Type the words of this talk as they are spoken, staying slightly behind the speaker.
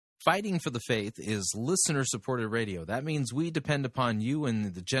Fighting for the Faith is listener-supported radio. That means we depend upon you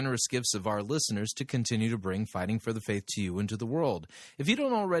and the generous gifts of our listeners to continue to bring Fighting for the Faith to you and to the world. If you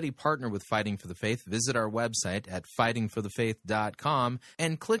don't already partner with Fighting for the Faith, visit our website at fightingforthefaith.com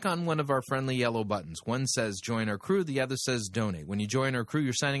and click on one of our friendly yellow buttons. One says Join Our Crew, the other says Donate. When you join our crew,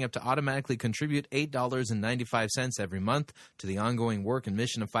 you're signing up to automatically contribute $8.95 every month to the ongoing work and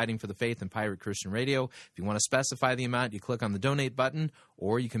mission of Fighting for the Faith and Pirate Christian Radio. If you want to specify the amount, you click on the Donate button,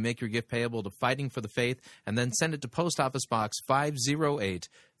 or you can make your gift payable to Fighting for the Faith and then send it to Post Office Box 508,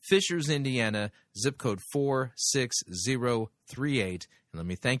 Fishers, Indiana, zip code 46038. And let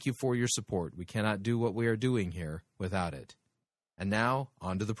me thank you for your support. We cannot do what we are doing here without it. And now,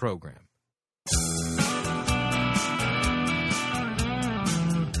 on to the program.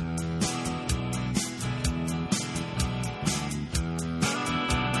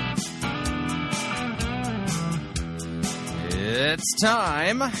 It's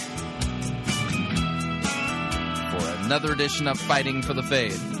time for another edition of Fighting for the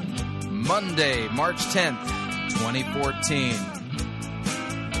Faith. Monday, March 10th, 2014.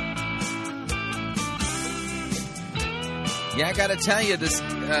 Yeah, I gotta tell you, this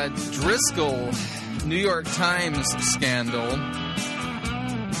Driscoll New York Times scandal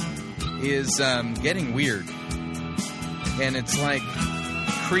is getting weird. And it's like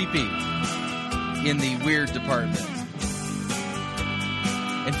creepy in the weird department.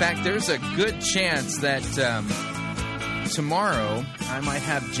 In fact, there's a good chance that tomorrow I might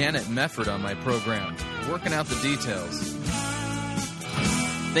have Janet Mefford on my program, working out the details.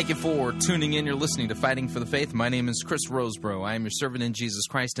 Thank you for tuning in. You're listening to Fighting for the Faith. My name is Chris Rosebrough. I am your servant in Jesus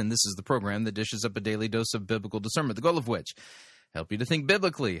Christ, and this is the program that dishes up a daily dose of biblical discernment, the goal of which help you to think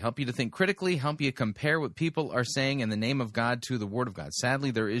biblically, help you to think critically, help you compare what people are saying in the name of God to the Word of God. Sadly,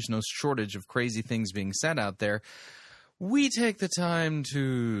 there is no shortage of crazy things being said out there. We take the time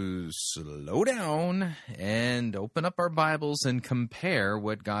to slow down and open up our Bibles and compare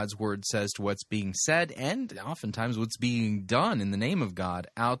what God's Word says to what's being said and oftentimes what's being done in the name of God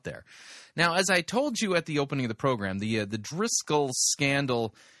out there. Now, as I told you at the opening of the program, the Driscoll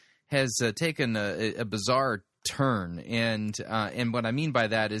scandal has taken a bizarre turn, and what I mean by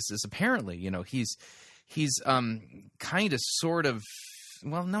that is apparently, he's kind of sort of,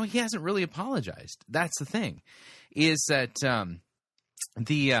 well, no, he hasn't really apologized. That's the thing. Is that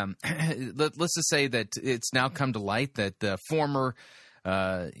let's just say that it's now come to light that the former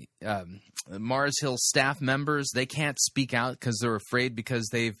Mars Hill staff members, they can't speak out because they're afraid, because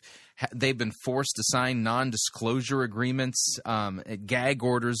they've been forced to sign non-disclosure agreements, gag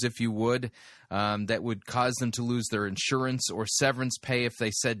orders, if you would, that would cause them to lose their insurance or severance pay if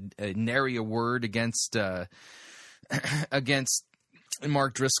they said nary a word against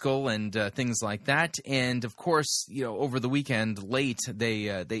Mark Driscoll and things like that. And of course, over the weekend late, they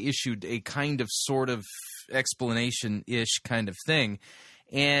issued a kind of sort of explanation-ish kind of thing.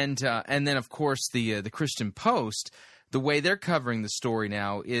 And then of course the Christian Post, the way they're covering the story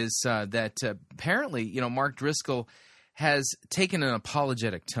now is that apparently, Mark Driscoll has taken an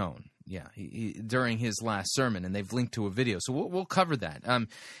apologetic tone. Yeah, he, during his last sermon, and they've linked to a video, so we'll cover that.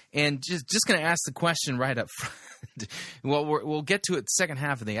 And just going to ask the question right up front. Well, we'll get to it the second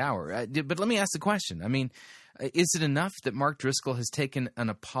half of the hour, but let me ask the question. I mean, is it enough that Mark Driscoll has taken an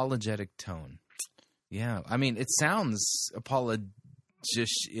apologetic tone? Yeah, I mean, it sounds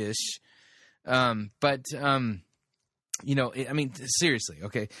apologish-ish, but. I mean, seriously,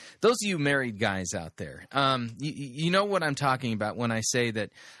 okay? Those of you married guys out there, you know what I'm talking about when I say that,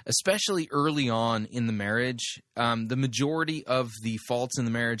 especially early on in the marriage, the majority of the faults in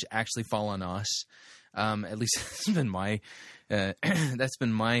the marriage actually fall on us. At least that's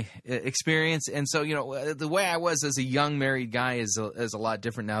been my experience. And so, the way I was as a young married guy is a lot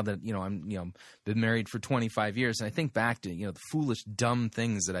different now that, I'm been married for 25 years. And I think back to, the foolish, dumb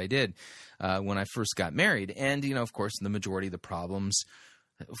things that I did when I first got married. And, of course, the majority of the problems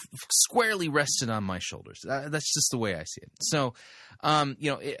squarely rested on my shoulders. That's just the way I see it. So,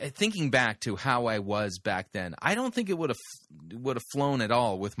 thinking back to how I was back then, I don't think it would have flown at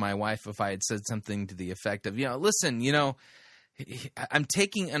all with my wife if I had said something to the effect of, listen, I'm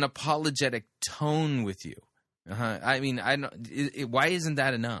taking an apologetic tone with you. I mean, why isn't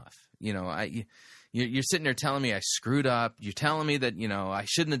that enough? You're sitting there telling me I screwed up. You're telling me that, I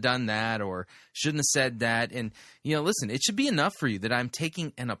shouldn't have done that or shouldn't have said that. And, listen, it should be enough for you that I'm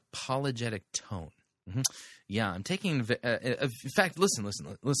taking an apologetic tone. Mm-hmm. Yeah, I'm taking, in fact, listen.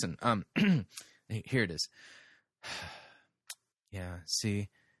 Here it is. Yeah, see,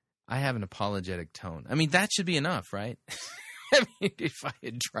 I have an apologetic tone. I mean, that should be enough, right? I mean, if I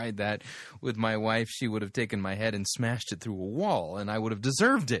had tried that with my wife, she would have taken my head and smashed it through a wall, and I would have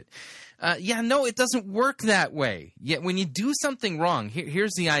deserved it. No, it doesn't work that way. Yet when you do something wrong,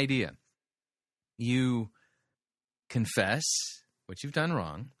 here's the idea. You confess what you've done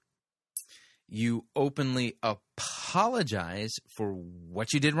wrong. You openly apologize for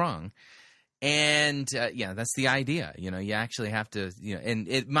what you did wrong. And, that's the idea. You actually have to, and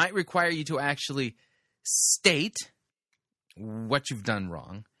it might require you to actually state what you've done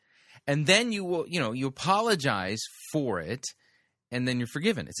wrong. And then you will, you apologize for it, and then you're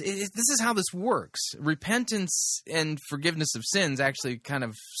forgiven. This is how this works. Repentance and forgiveness of sins actually kind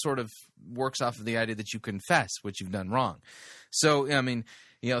of sort of works off of the idea that you confess what you've done wrong. So, I mean,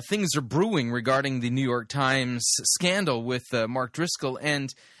 things are brewing regarding the New York Times scandal with Mark Driscoll,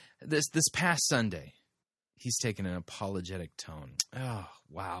 and this past Sunday, he's taken an apologetic tone. Oh,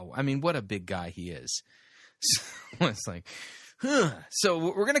 wow. I mean, what a big guy he is. So it's like, So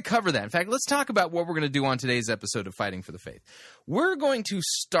we're going to cover that. In fact, let's talk about what we're going to do on today's episode of Fighting for the Faith. We're going to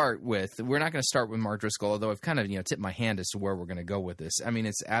start with, we're not going to start with Mark Driscoll, although I've kind of, tipped my hand as to where we're going to go with this. I mean,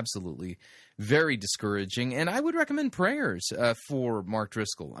 it's absolutely very discouraging, and I would recommend prayers for Mark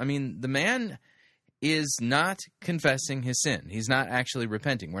Driscoll. I mean, the man is not confessing his sin. He's not actually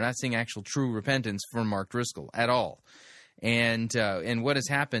repenting. We're not seeing actual true repentance from Mark Driscoll at all. And what has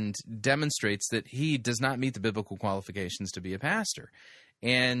happened demonstrates that he does not meet the biblical qualifications to be a pastor.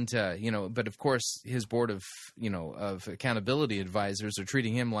 And, but of course his board of accountability advisors are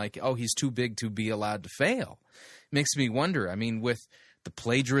treating him like, oh, he's too big to be allowed to fail. Makes me wonder, I mean, with the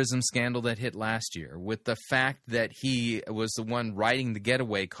plagiarism scandal that hit last year, with the fact that he was the one riding the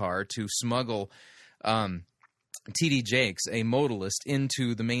getaway car to smuggle T.D. Jakes, a modalist,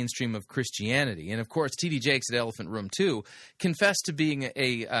 into the mainstream of Christianity. And, of course, T.D. Jakes at Elephant Room 2 confessed to being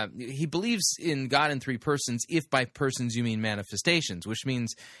he believes in God in three persons, if by persons you mean manifestations, which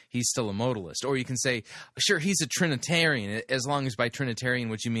means he's still a modalist. Or you can say, sure, he's a Trinitarian, as long as by Trinitarian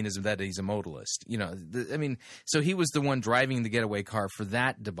what you mean is that he's a modalist. So he was the one driving the getaway car for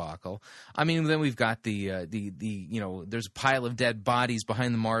that debacle. I mean, then we've got the there's a pile of dead bodies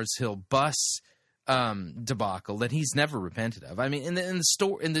behind the Mars Hill bus debacle that he's never repented of. I mean, and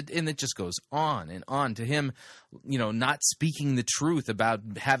it just goes on and on to him, not speaking the truth about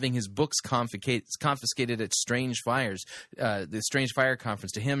having his books confiscated at Strange Fires, the Strange Fire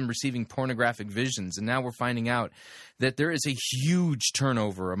Conference, to him receiving pornographic visions. And now we're finding out that there is a huge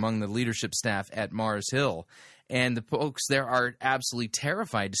turnover among the leadership staff at Mars Hill. And the folks there are absolutely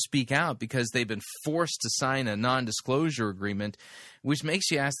terrified to speak out because they've been forced to sign a non-disclosure agreement, which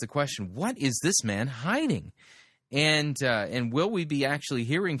makes you ask the question, what is this man hiding? And will we be actually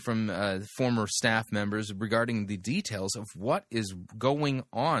hearing from former staff members regarding the details of what is going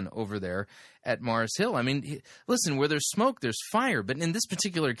on over there at Mars Hill? I mean, listen, where there's smoke, there's fire. But in this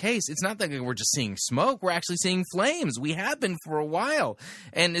particular case, it's not that we're just seeing smoke. We're actually seeing flames. We have been for a while.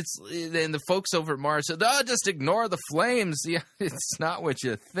 And the folks over at Mars said, oh, just ignore the flames. Yeah, it's not what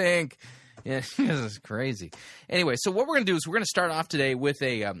you think. Yeah, this is crazy. Anyway, so what we're going to do is we're going to start off today with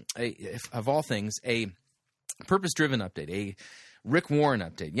of all things, a purpose-driven update, a Rick Warren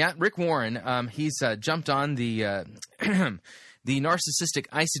update. Yeah, Rick Warren, he's jumped on the the narcissistic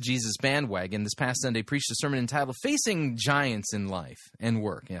eisegesis bandwagon. This past Sunday preached a sermon entitled Facing Giants in Life and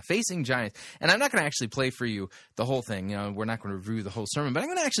Work. Yeah, Facing Giants. And I'm not going to actually play for you the whole thing. We're not going to review the whole sermon, but I'm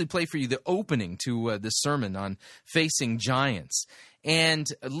going to actually play for you the opening to this sermon on Facing Giants. And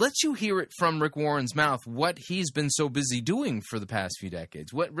let you hear it from Rick Warren's mouth what he's been so busy doing for the past few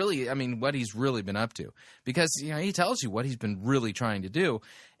decades. What he's really been up to. Because he tells you what he's been really trying to do.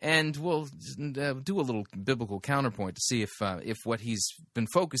 And we'll do a little biblical counterpoint to see if what he's been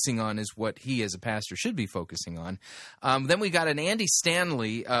focusing on is what he as a pastor should be focusing on. Then we got an Andy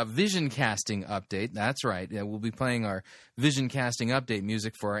Stanley vision casting update. That's right. We'll be playing our vision casting update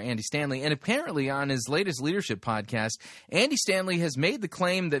music for our Andy Stanley. And apparently on his latest leadership podcast, Andy Stanley has made the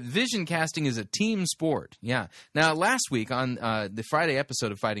claim that vision casting is a team sport. Yeah. Now, last week on the Friday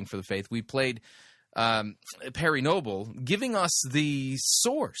episode of Fighting for the Faith, we played Perry Noble giving us the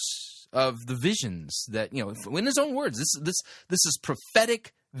source of the visions that, in his own words, this is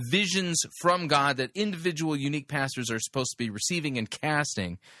prophetic visions from God that individual unique pastors are supposed to be receiving and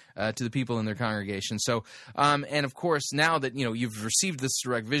casting to the people in their congregation. So, and of course, now that, you've received this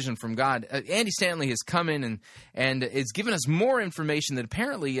direct vision from God, Andy Stanley has come in and it's given us more information that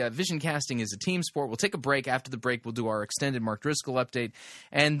apparently vision casting is a team sport. We'll take a break. After the break, we'll do our extended Mark Driscoll update.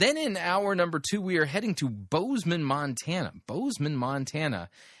 And then in hour number 2, we are heading to Bozeman, Montana.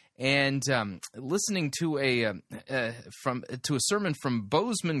 And listening to a sermon from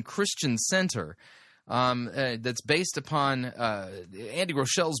Bozeman Christian Center that's based upon Andy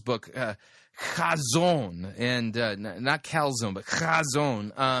Rochelle's book, Chazown, and not calzone, but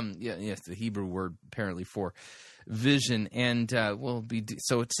Chazown. Yes, the Hebrew word apparently for vision. And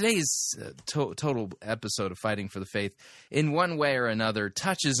so today's total episode of Fighting for the Faith, in one way or another,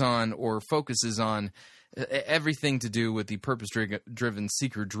 touches on or focuses on everything to do with the purpose-driven,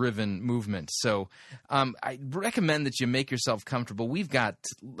 seeker-driven movement. So I recommend that you make yourself comfortable. We've got,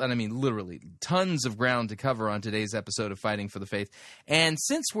 literally tons of ground to cover on today's episode of Fighting for the Faith. And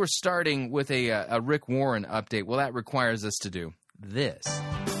since we're starting with a Rick Warren update, well, that requires us to do this.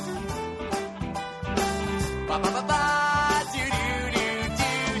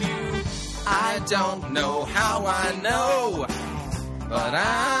 I don't know how I know, but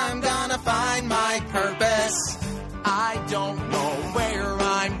I'm gonna find my purpose. I don't know where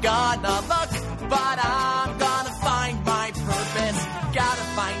I'm gonna look, but I'm gonna find my purpose. Gotta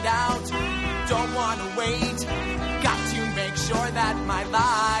find out, don't wanna wait. Got to make sure that my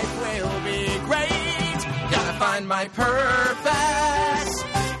life will be great. Gotta find my purpose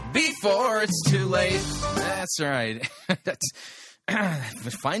before it's too late. That's right.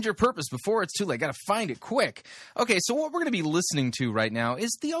 Find your purpose before it's too late. Got to find it quick. Okay, so what we're going to be listening to right now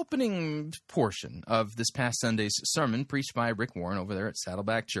is the opening portion of this past Sunday's sermon preached by Rick Warren over there at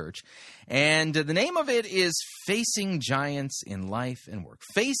Saddleback Church. And the name of it is Facing Giants in Life and Work.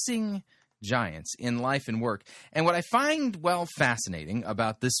 Facing Giants in Life and Work. And what I find, fascinating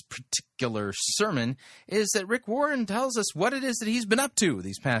about this particular sermon is that Rick Warren tells us what it is that he's been up to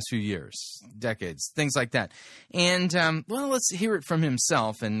these past few years, decades, things like that. And, let's hear it from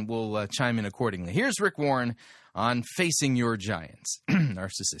himself, and we'll chime in accordingly. Here's Rick Warren on Facing Your Giants.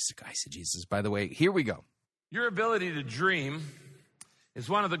 Narcissistic eisegesis, by the way. Here we go. Your ability to dream is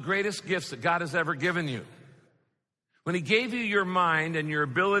one of the greatest gifts that God has ever given you. When he gave you your mind and your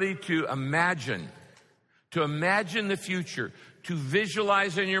ability to imagine the future, to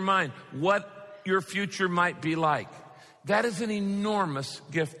visualize in your mind what your future might be like, that is an enormous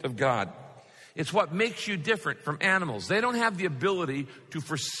gift of God. It's what makes you different from animals. They don't have the ability to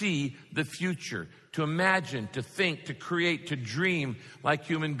foresee the future, to imagine, to think, to create, to dream like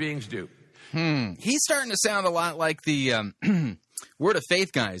human beings do. He's starting to sound a lot like the Word of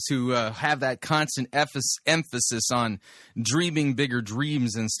Faith guys who have that constant emphasis on dreaming bigger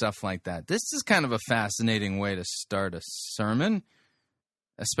dreams and stuff like that. This is kind of a fascinating way to start a sermon,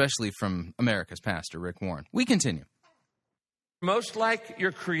 especially from America's pastor, Rick Warren. We continue. Most like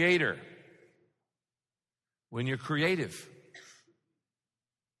your creator when you're creative.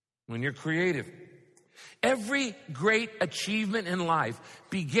 When you're creative. Every great achievement in life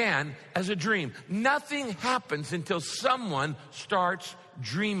began as a dream. Nothing happens until someone starts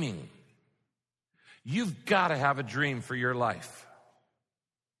dreaming. You've got to have a dream for your life.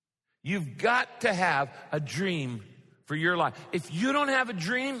 You've got to have a dream for your life. If you don't have a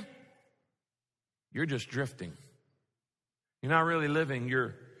dream, you're just drifting. You're not really living,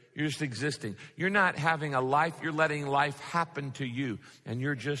 you're just existing. You're not having a life, you're letting life happen to you, and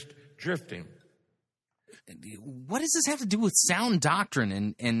you're just drifting. What does this have to do with sound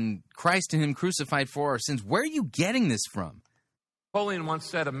doctrine and Christ and him crucified for our sins? Where are you getting this from? Napoleon once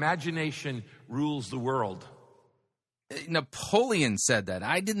said, imagination rules the world. Napoleon said that.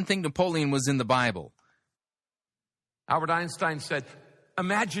 I didn't think Napoleon was in the Bible. Albert Einstein said,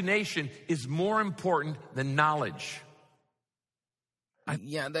 imagination is more important than knowledge.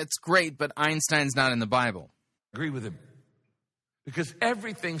 Yeah, that's great, but Einstein's not in the Bible. I agree with him. Because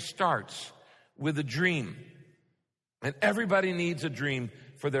everything starts with a dream. And everybody needs a dream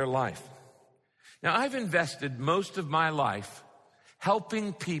for their life. Now, I've invested most of my life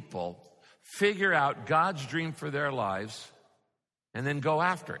helping people figure out God's dream for their lives and then go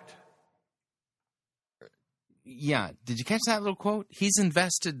after it. Yeah. Did you catch that little quote? He's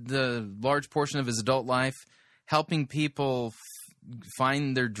invested the large portion of his adult life helping people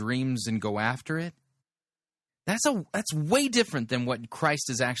find their dreams and go after it. That's way different than what Christ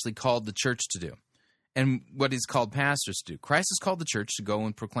has actually called the church to do and what he's called pastors to do. Christ has called the church to go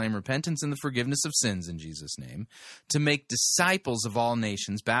and proclaim repentance and the forgiveness of sins in Jesus' name, to make disciples of all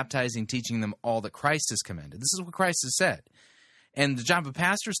nations, baptizing, teaching them all that Christ has commanded. This is what Christ has said. And the job of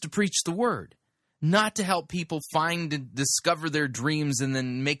pastors is to preach the word, not to help people find and discover their dreams and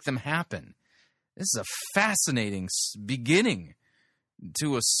then make them happen. This is a fascinating beginning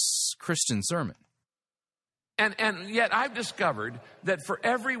to a Christian sermon. And yet I've discovered that for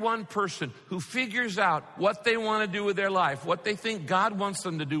every one person who figures out what they want to do with their life, what they think God wants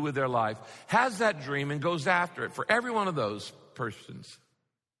them to do with their life, has that dream and goes after it, for every one of those persons,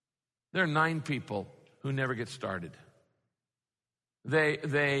 there are 9 people who never get started.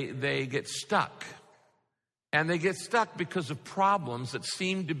 They get stuck And they get stuck because of problems that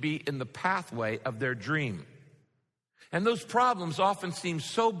seem to be in the pathway of their dream. And those problems often seem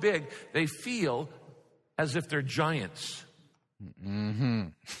so big, they feel as if they're giants.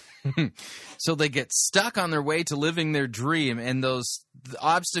 Mm-hmm. So they get stuck on their way to living their dream, and those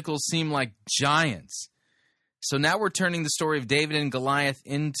obstacles seem like giants. So now we're turning the story of David and Goliath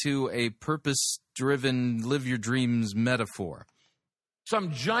into a purpose-driven, live your dreams metaphor.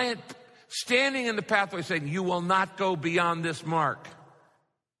 Some giant standing in the pathway saying, you will not go beyond this mark.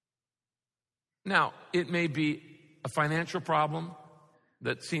 Now, it may be a financial problem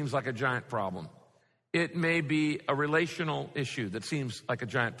that seems like a giant problem. It may be a relational issue that seems like a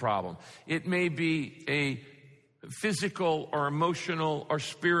giant problem. It may be a physical or emotional or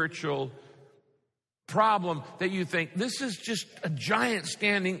spiritual problem that you think, this is just a giant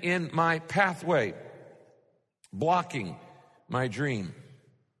standing in my pathway, blocking my dream.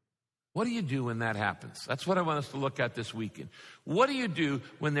 What do you do when that happens? That's what I want us to look at this weekend. What do you do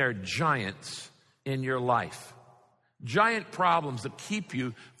when there are giants in your life? Giant problems that keep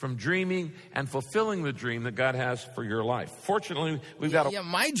you from dreaming and fulfilling the dream that God has for your life. Fortunately, we've got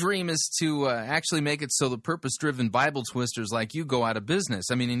my dream is to actually make it so the purpose-driven Bible twisters like you go out of business.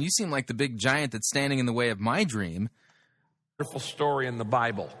 I mean, and you seem like the big giant that's standing in the way of my dream. Wonderful story in the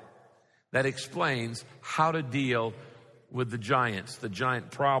Bible that explains how to deal with the giant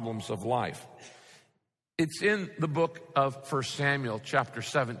problems of life. It's in the book of 1 Samuel, chapter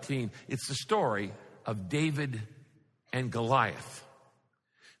 17. It's the story of David and Goliath.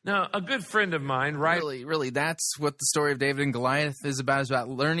 Now, a good friend of mine, right? Really, that's what the story of David and Goliath is about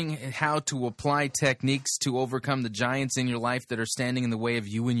learning how to apply techniques to overcome the giants in your life that are standing in the way of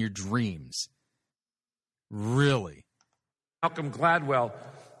you and your dreams. Really. Malcolm Gladwell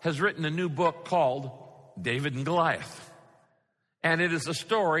has written a new book called David and Goliath. And it is a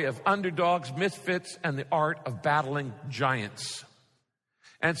story of underdogs, misfits, and the art of battling giants.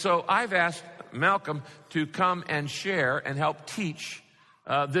 And so I've asked Malcolm to come and share and help teach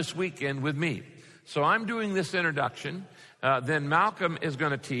this weekend with me. So I'm doing this introduction. Then Malcolm is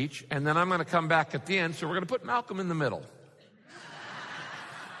going to teach, and then I'm going to come back at the end. So we're going to put Malcolm in the middle.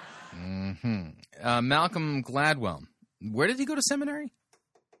 Mm-hmm. Malcolm Gladwell. Where did he go to seminary?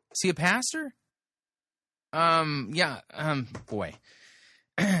 Is he a pastor? Boy.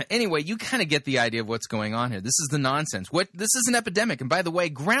 Anyway, you kind of get the idea of what's going on here. This is the nonsense. This is an epidemic. And by the way,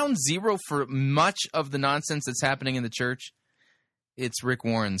 ground zero for much of the nonsense that's happening in the church, it's Rick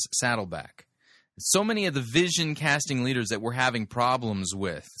Warren's Saddleback. So many of the vision-casting leaders that we're having problems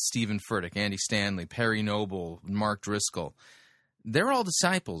with, Stephen Furtick, Andy Stanley, Perry Noble, Mark Driscoll, they're all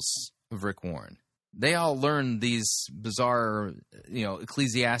disciples of Rick Warren. They all learned these bizarre,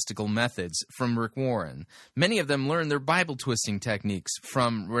 ecclesiastical methods from Rick Warren. Many of them learned their Bible twisting techniques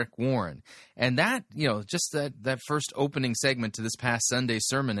from Rick Warren. And that, just that first opening segment to this past Sunday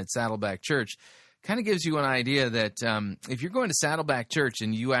sermon at Saddleback Church kind of gives you an idea that if you're going to Saddleback Church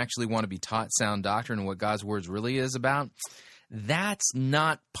and you actually want to be taught sound doctrine and what God's Word really is about, that's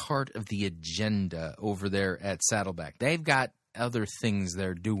not part of the agenda over there at Saddleback. They've got other things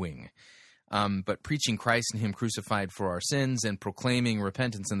they're doing. But preaching Christ and Him crucified for our sins and proclaiming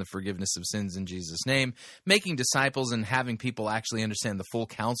repentance and the forgiveness of sins in Jesus' name, making disciples and having people actually understand the full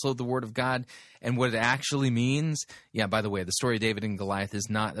counsel of the Word of God and what it actually means. Yeah, by the way, the story of David and Goliath is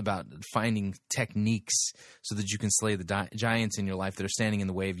not about finding techniques so that you can slay the giants in your life that are standing in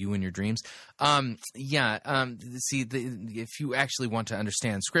the way of you and your dreams. If you actually want to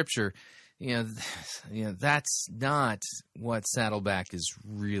understand Scripture, that's not what Saddleback is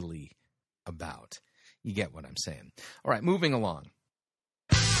really about. You get what I'm saying. All right, moving along.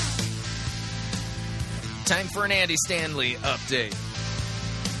 Time for an Andy Stanley update.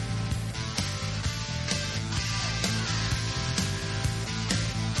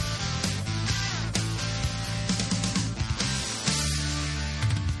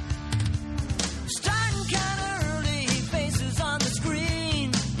 Starting kinda early, faces on the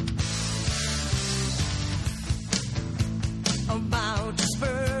screen. About to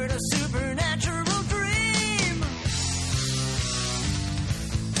spurt a supernatural dream.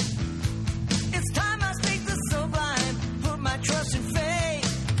 It's time I speak the sublime, put my trust in faith.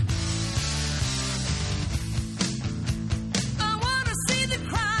 I want to see the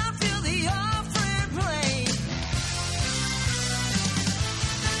crowd feel the offering play.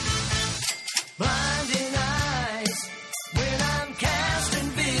 Blinding eyes when I'm casting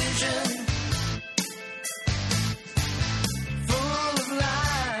vision. Full of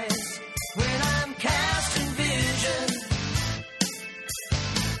lies when I'm casting vision.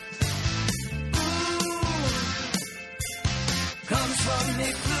 Ooh, comes from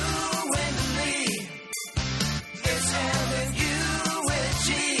Nick Blue and Lee.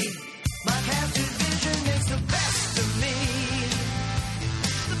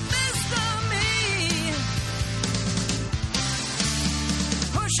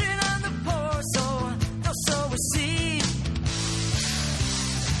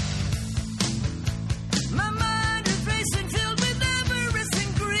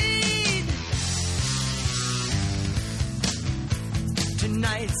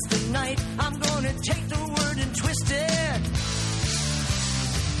 tonight's the night. I'm gonna take the word and twist it.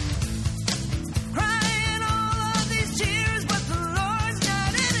 Crying all of these tears, but the Lord's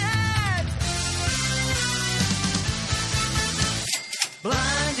not in it.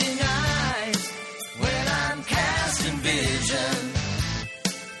 Blinding eyes when I'm casting vision.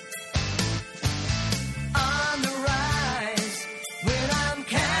 On the rise when I'm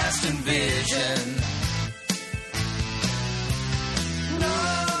casting vision.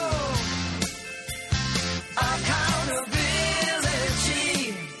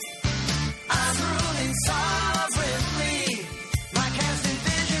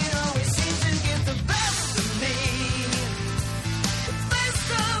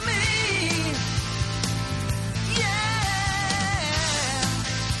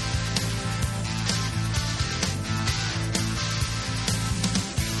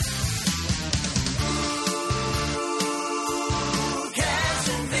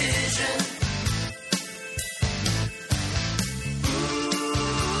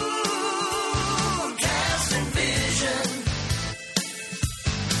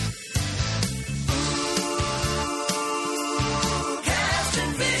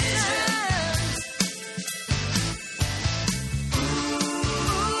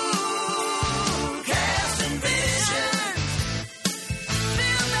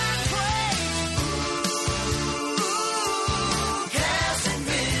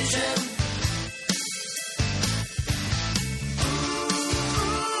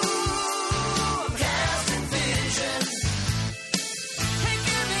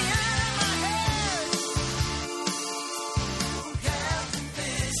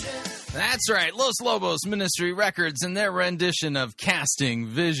 That's right, Los Lobos Ministry Records and their rendition of Casting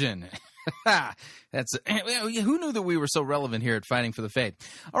Vision. That's who knew that we were so relevant here at Fighting for the Faith.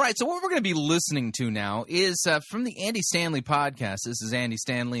 All right, so what we're going to be listening to now is from the Andy Stanley podcast. This is Andy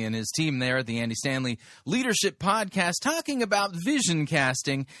Stanley and his team there at the Andy Stanley Leadership Podcast talking about vision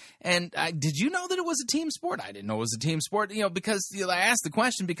casting. And did you know that it was a team sport? I didn't know it was a team sport, because I asked the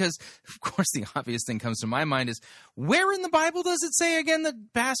question because, of course, the obvious thing comes to my mind is, where in the Bible does it say again that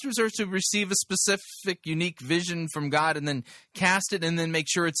pastors are to receive a specific, unique vision from God and then cast it and then make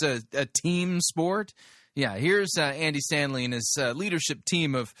sure it's a team sport? Yeah, here's Andy Stanley and his leadership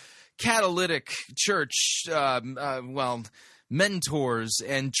team of catalytic church, mentors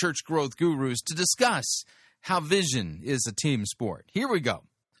and church growth gurus to discuss how vision is a team sport. Here we go.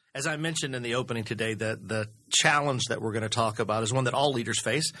 As I mentioned in the opening today, the challenge that we're going to talk about is one that all leaders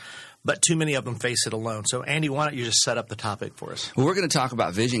face, but too many of them face it alone. So, Andy, why don't you just set up the topic for us? Well, we're going to talk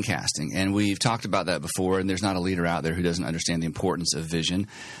about vision casting, and we've talked about that before, and there's not a leader out there who doesn't understand the importance of vision.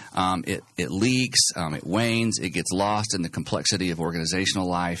 It leaks, it wanes, it gets lost in the complexity of organizational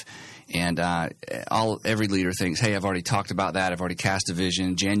life, and every leader thinks, hey, I've already talked about that, I've already cast a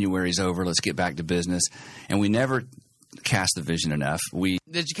vision, January's over, let's get back to business, and we never cast the vision enough.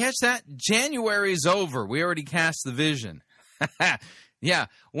 Did you catch that? January's over. We already cast the vision. Yeah,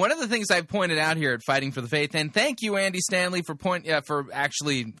 one of the things I've pointed out here at Fighting for the Faith, and thank you, Andy Stanley, for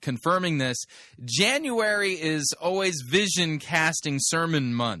actually confirming this. January is always vision casting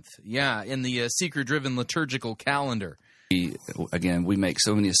sermon month. Yeah, in the seeker-driven liturgical calendar. We make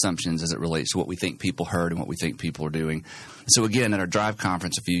so many assumptions as it relates to what we think people heard and what we think people are doing. So again, at our Drive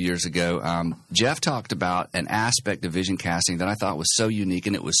conference a few years ago, Jeff talked about an aspect of vision casting that I thought was so unique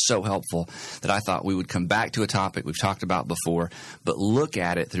and it was so helpful that I thought we would come back to a topic we've talked about before, but look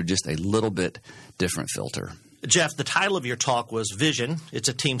at it through just a little bit different filter. Jeff, the title of your talk was Vision. It's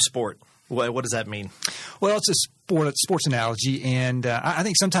a team sport. What does that mean? Well, it's a sports analogy, and I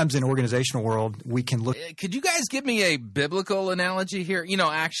think sometimes in organizational world we can look. Could you guys give me a biblical analogy here?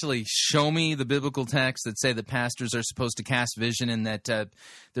 Actually show me the biblical text that say that pastors are supposed to cast vision and that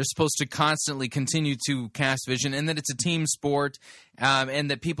they're supposed to constantly continue to cast vision and that it's a team sport and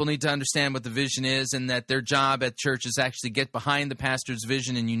that people need to understand what the vision is and that their job at church is actually get behind the pastor's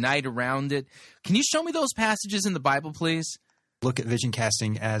vision and unite around it. Can you show me those passages in the Bible, please? Look at vision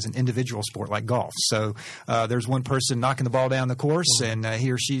casting as an individual sport like golf. So there's one person knocking the ball down the course, and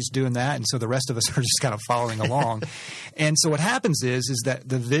he or she's doing that, and so the rest of us are just kind of following along. And so what happens is that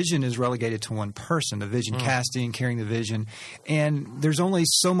the vision is relegated to one person, the vision casting, carrying the vision, and there's only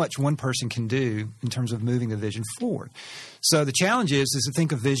so much one person can do in terms of moving the vision forward. So the challenge is to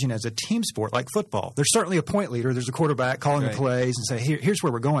think of vision as a team sport like football. There's certainly a point leader. There's a quarterback calling the plays and say, here's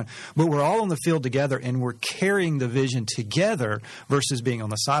where we're going. But we're all on the field together, and we're carrying the vision together versus being on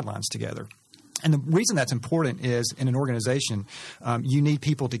the sidelines together. And the reason that's important is in an organization, you need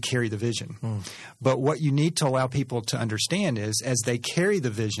people to carry the vision. But what you need to allow people to understand is as they carry the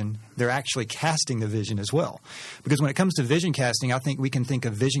vision, they're actually casting the vision as well. Because when it comes to vision casting, I think we can think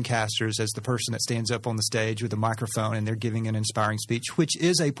of vision casters as the person that stands up on the stage with a microphone and they're giving an inspiring speech, which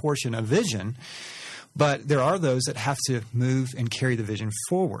is a portion of vision. But there are those that have to move and carry the vision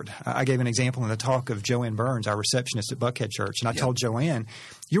forward. I gave an example in the talk of Joanne Burns, our receptionist at Buckhead Church. And I told Joanne,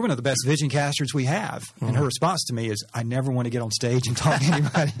 you're one of the best vision casters we have. And her response to me is, I never want to get on stage and talk to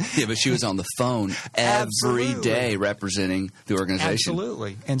anybody. Yeah, but she was on the phone every day representing the organization.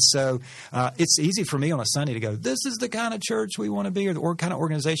 Absolutely. And so it's easy for me on a Sunday to go, this is the kind of church we want to be or the kind of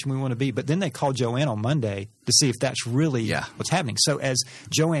organization we want to be. But then they call Joanne on Monday to see if that's really what's happening. So as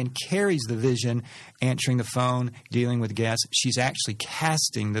Joanne carries the vision, answering the phone, dealing with guests, she's actually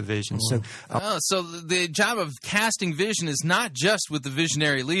casting the vision. So the job of casting vision is not just with the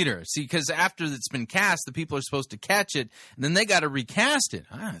visionary leader. See, because after it's been cast, the people are supposed to catch it, and then they got to recast it.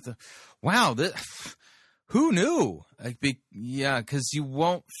 Wow, who knew? Because you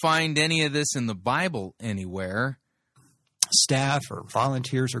won't find any of this in the Bible anywhere. Staff or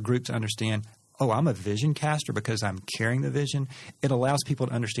volunteers or groups understand, oh, I'm a vision caster because I'm carrying the vision. It allows people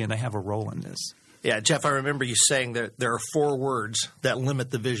to understand they have a role in this. Yeah, Jeff, I remember you saying that there are 4 words that limit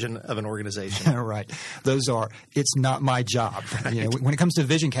the vision of an organization. Right. Those are, it's not my job. Right. You know, when it comes to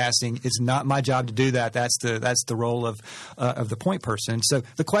vision casting, it's not my job to do that. That's the role of the point person. So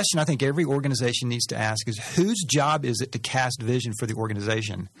the question I think every organization needs to ask is, whose job is it to cast vision for the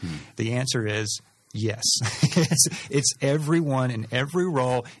organization? The answer is yes. It's everyone in every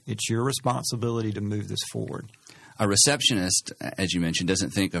role. It's your responsibility to move this forward. A receptionist, as you mentioned,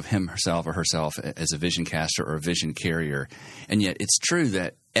 doesn't think of herself or herself as a vision caster or a vision carrier. And yet it's true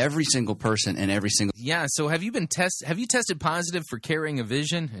that every single person and every single... Yeah, so have you tested positive for carrying a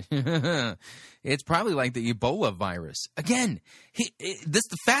vision? It's probably like the Ebola virus. Again,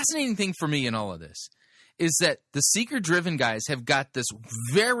 the fascinating thing for me in all of this is that the seeker-driven guys have got this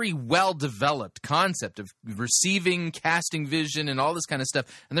very well-developed concept of receiving, casting vision, and all this kind of stuff,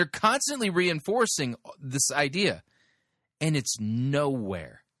 and they're constantly reinforcing this idea. And it's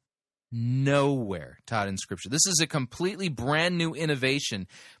nowhere taught in Scripture. This is a completely brand new innovation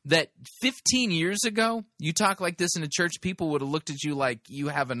that 15 years ago, you talk like this in a church, people would have looked at you like you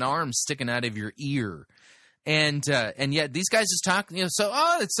have an arm sticking out of your ear. And yet these guys just talk, it's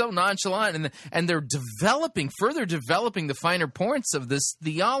so nonchalant, and they're further developing the finer points of this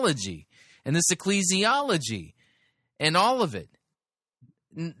theology and this ecclesiology, and all of it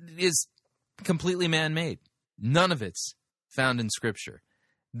is completely man-made. None of it's found in Scripture.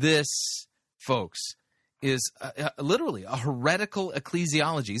 This, folks, is literally a heretical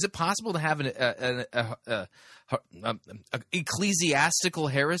ecclesiology. Is it possible to have an ecclesiastical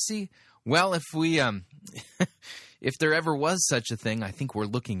heresy? Well, if there ever was such a thing, I think we're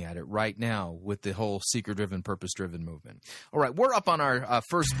looking at it right now with the whole seeker-driven, purpose-driven movement. All right, we're up on our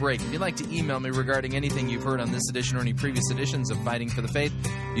first break. If you'd like to email me regarding anything you've heard on this edition or any previous editions of Fighting for the Faith,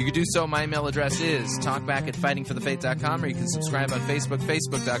 you can do so. My email address is talkback@fightingforthefaith.com, or you can subscribe on Facebook,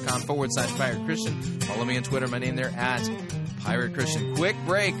 facebook.com/Pirate Christian. Follow me on Twitter, my name there, @Pirate Christian. Quick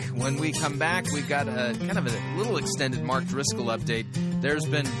break. When we come back, we've got a kind of a little extended Mark Driscoll update. There's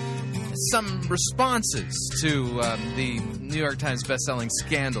been some responses to the New York Times bestselling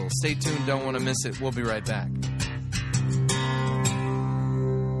Scandal. Stay tuned. Don't want to miss it. We'll be right back.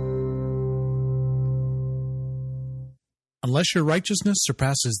 Unless your righteousness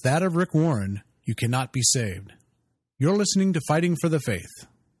surpasses that of Rick Warren, you cannot be saved. You're listening to Fighting for the Faith.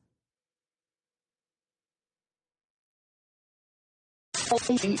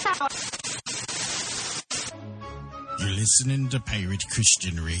 You're listening to Pirate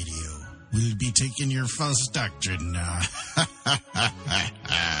Christian Radio. We'll be taking your false doctrine now. Max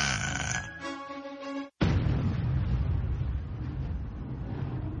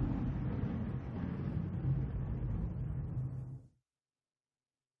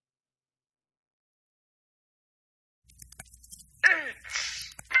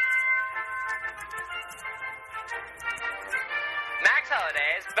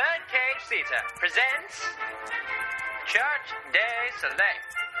Holliday's Birdcage Theater presents Church Day Select.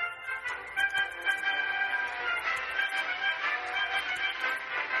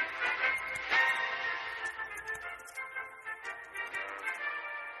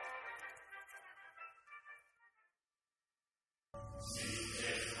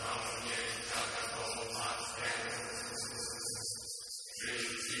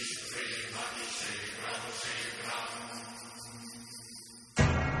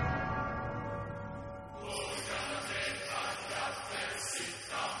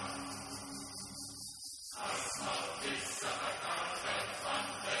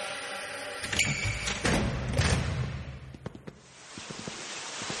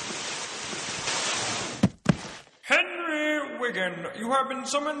 Wigan, you have been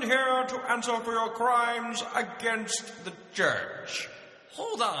summoned here to answer for your crimes against the church.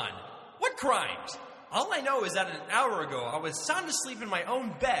 Hold on. What crimes? All I know is that an hour ago I was sound asleep in my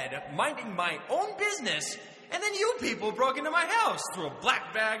own bed, minding my own business, and then you people broke into my house, threw a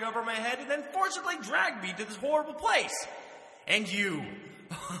black bag over my head, and then forcibly dragged me to this horrible place. And you,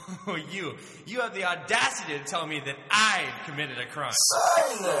 you have the audacity to tell me that I've committed a crime.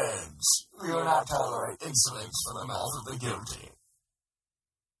 Silence! We will not tolerate insolence from the mouth of the guilty.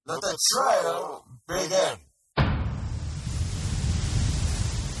 Let the trial begin.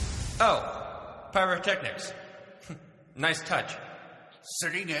 Oh, pyrotechnics. Nice touch.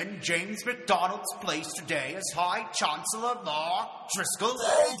 Sitting in James MacDonald's place today as High Chancellor Law Driscoll.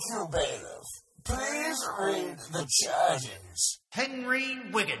 Thank you, bailiff. Please read the charges. Henry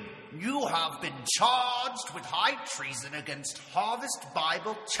Wigan, you have been charged with high treason against Harvest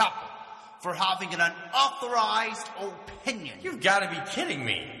Bible Chapel for having an unauthorized opinion. You've got to be kidding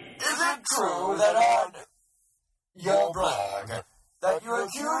me. Is it true that on your blog that you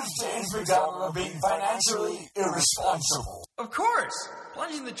accused James MacDonald of being financially irresponsible? Of course.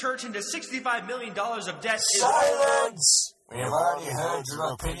 Plunging the church into $65 million of debt is... Silence! We have already heard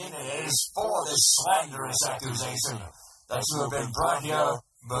your opinion, and it is for this slanderous accusation that you have been brought here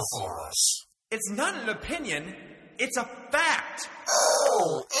before us. It's not an opinion, it's a fact.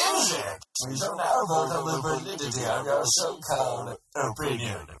 Oh, is it? We shall now vote on the validity of your so-called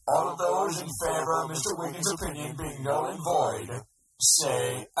opinion. All of those in favor of Mr. Wigan's opinion being null and void,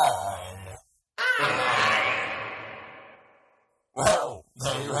 say aye. Aye. Well,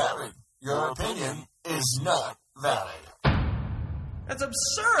 there you have it. Your opinion is not valid. That's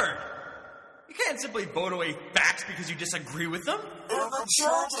absurd. You can't simply vote away facts because you disagree with them. In the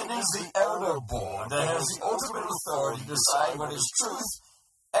church, it is the elder board that has the ultimate authority to decide what is truth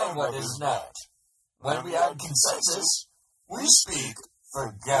and what is not. When we have consensus, we speak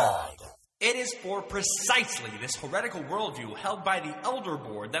for God. It is for precisely this heretical worldview held by the elder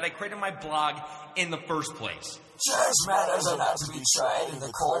board that I created my blog in the first place. Church matters are not to be tried in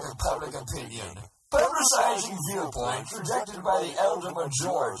the court of public opinion. Publicizing viewpoints rejected by the elder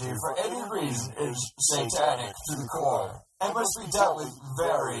majority for any reason is satanic to the core and must be dealt with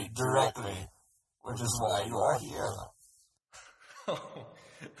very directly, which is why you are here.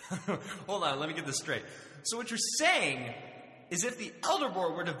 Hold on, let me get this straight. So what you're saying is if the elder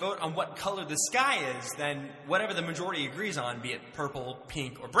board were to vote on what color the sky is, then whatever the majority agrees on, be it purple,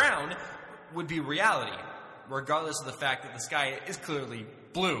 pink, or brown, would be reality, regardless of the fact that the sky is clearly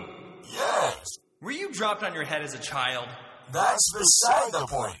blue. Yes. Were you dropped on your head as a child? That's beside the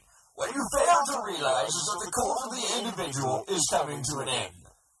point. What you fail to realize is that the cult of the individual is coming to an end.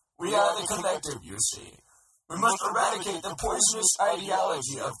 We are the collective, you see. We must eradicate the poisonous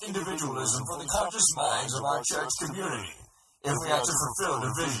ideology of individualism from the conscious minds of our church community if we are to fulfill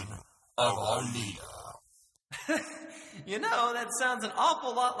the vision of our leader. You know, that sounds an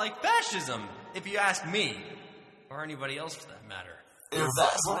awful lot like fascism, if you ask me. Or anybody else for that matter. If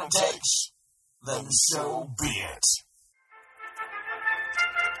that's what it takes, then so be it.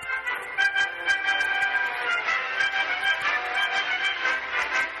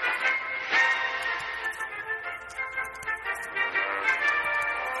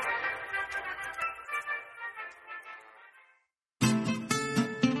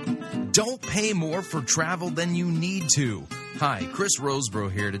 Don't pay more for travel than you need to. Hi, Chris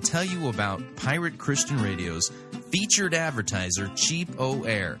Roseborough here to tell you about Pirate Christian Radio's featured advertiser, Cheap-O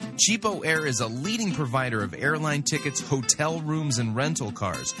Air. Cheap-O Air is a leading provider of airline tickets, hotel rooms, and rental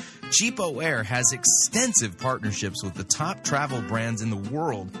cars. Cheap-O Air has extensive partnerships with the top travel brands in the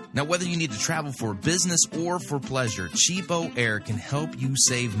world. Now, whether you need to travel for business or for pleasure, Cheap-O Air can help you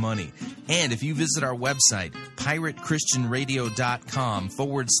save money. And if you visit our website,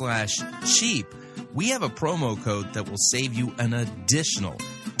 piratechristianradio.com/cheap, we have a promo code that will save you an additional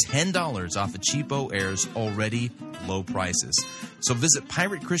 $10 off of Cheap-O Air's already low prices. So visit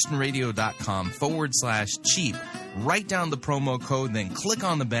piratechristianradio.com/cheap. Write down the promo code, then click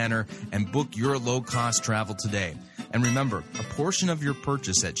on the banner and book your low-cost travel today. And remember, a portion of your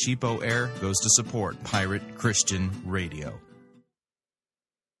purchase at Cheap-O Air goes to support Pirate Christian Radio.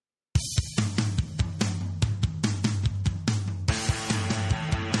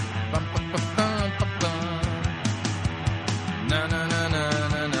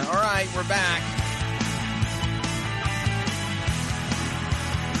 All right, we're back.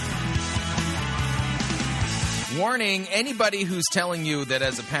 Warning, anybody who's telling you that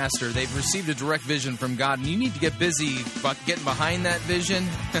as a pastor they've received a direct vision from God and you need to get busy getting behind that vision,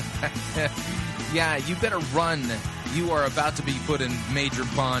 yeah, you better run you are about to be put in major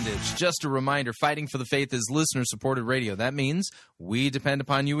bondage. Just a reminder, Fighting for the Faith is listener-supported radio. That means we depend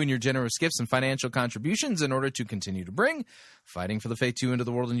upon you and your generous gifts and financial contributions in order to continue to bring Fighting for the Faith to you into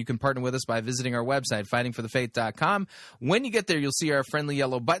the world, and you can partner with us by visiting our website, fightingforthefaith.com. When you get there, you'll see our friendly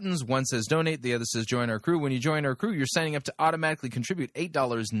yellow buttons. One says donate, the other says join our crew. When you join our crew, you're signing up to automatically contribute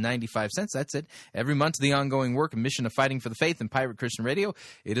 $8.95. That's it. Every month to the ongoing work and mission of Fighting for the Faith and Pirate Christian Radio.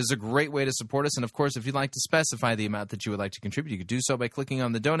 It is a great way to support us, and of course, if you'd like to specify the amount that you would like to contribute, you could do so by clicking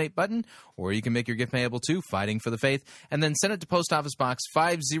on the donate button, or you can make your gift payable to Fighting for the Faith, and then send it to Post Office Box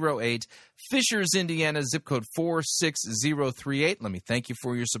 508, Fishers, Indiana, zip code 46038. Let me thank you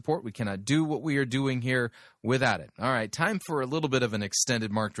for your support. We cannot do what we are doing here without it. All right, time for a little bit of an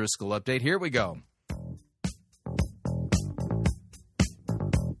extended Mark Driscoll update. Here we go.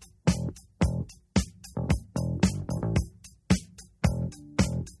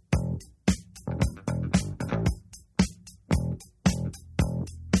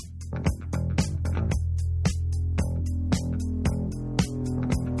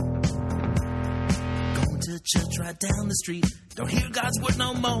 Church right down the street, don't hear God's word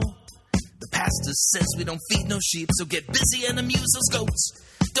no more. The pastor says we don't feed no sheep, so get busy and amuse those goats.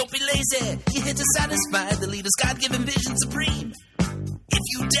 Don't be lazy, you're here to satisfy the leader's God-given vision supreme. If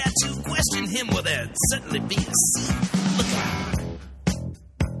you dare to question him, well, there'd certainly be a scene. Look out,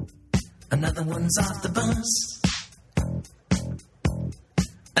 another one's off the bus.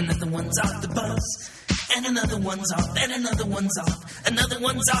 Another one's off the bus. And another one's off, and another one's off. Another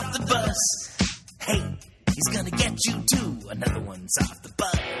one's off the bus. Hey, he's gonna get you too. Another one's off the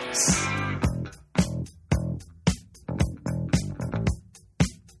bus.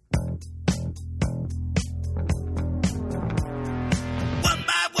 One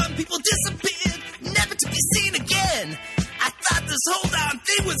by one, people disappeared, never to be seen again. I thought this whole darn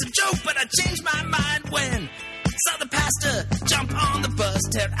thing was a joke, but I changed my mind when saw the pastor jump on the bus,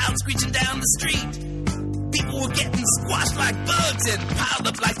 tear out screeching down the street. People were getting squashed like bugs and piled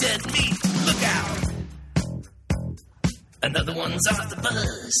up like dead meat. Look out. Another one's off the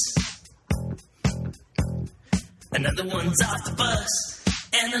bus. Another one's off the bus.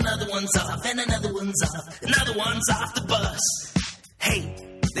 And another one's off, and another one's off. Another one's off the bus. Hey,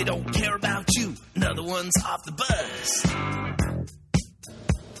 they don't care about you. Another one's off the bus.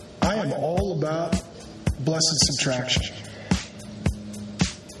 I am all about blessed subtraction.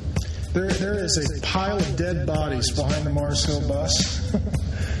 There is a pile of dead bodies behind the Mars Hill bus.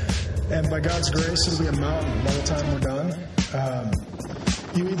 And by God's grace, it'll be a mountain by the time we're done.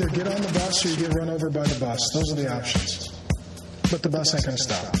 You either get on the bus or you get run over by the bus. Those are the options. But the bus ain't going to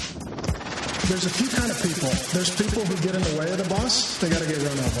stop. There's a few kind of people. There's people who get in the way of the bus. They got to get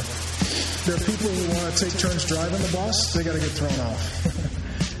run over. There are people who want to take turns driving the bus. They got to get thrown off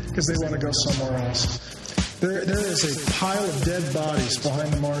because they want to go somewhere else. There is a pile of dead bodies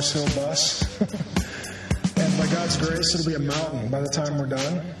behind the Mars Hill bus. And by God's grace, it'll be a mountain by the time we're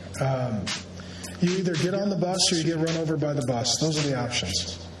done. You either get on the bus or you get run over by the bus. Those are the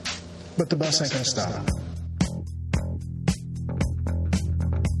options. But the bus ain't going to stop.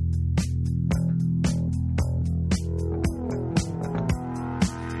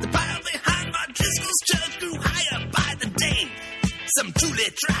 The pile behind my Driscoll's church grew higher by the day. Some truly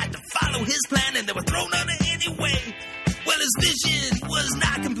tried to follow his plan and they were thrown under anyway. Well, his vision was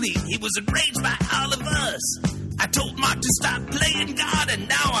not complete. He was enraged by all of us. I told Mark to stop playing God, and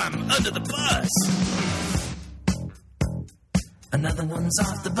now I'm under the bus. Another one's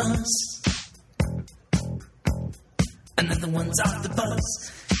off the bus. Another one's off the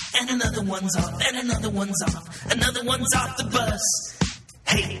bus. And another one's off, and another one's off. Another one's off the bus.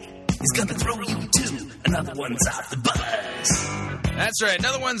 Hey, he's gonna throw you too. Another one's off the bus. That's right,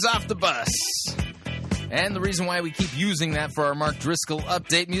 another one's off the bus. And the reason why we keep using that for our Mark Driscoll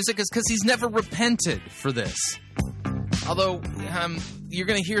update music is because he's never repented for this. Although, you're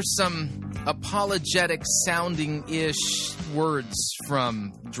going to hear some apologetic sounding-ish words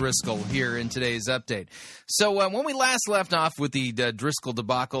from Driscoll here in today's update. So when we last left off with the Driscoll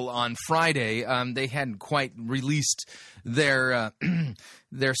debacle on Friday, they hadn't quite released their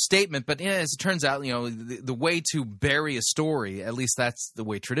statement, but as it turns out, the way to bury a story, at least that's the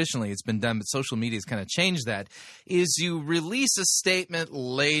way traditionally it's been done, but social media has kind of changed that, is you release a statement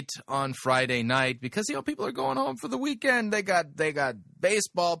late on Friday night because people are going home for the weekend. They got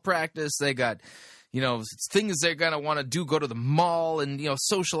baseball practice, they got things they're going to want to do, go to the mall and,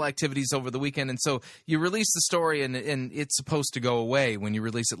 social activities over the weekend. And so you release the story and it's supposed to go away when you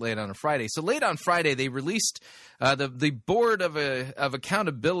release it late on a Friday. So late on Friday, they released the board of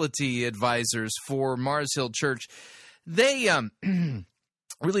accountability advisors for Mars Hill Church. They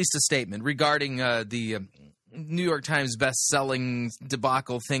released a statement regarding the New York Times best-selling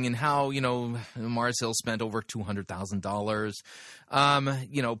debacle thing and how, Mars Hill spent over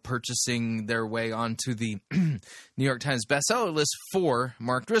 $200,000, purchasing their way onto the New York Times bestseller list for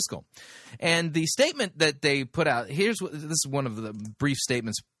Mark Driscoll. And the statement that they put out, this is one of the brief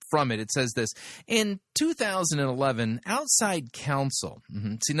statements from it. It says this: in 2011, outside counsel,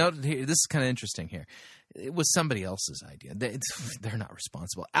 see, note here, this is kind of interesting here. It was somebody else's idea. They're not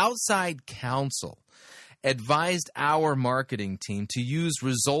responsible. Outside counsel advised our marketing team to use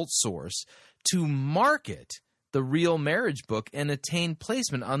Result Source to market the Real Marriage book and attain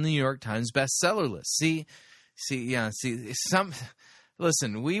placement on the New York Times bestseller list.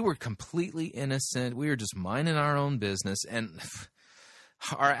 Listen, we were completely innocent. We were just minding our own business, and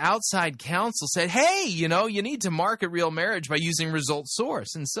our outside counsel said, hey, you need to market Real Marriage by using Result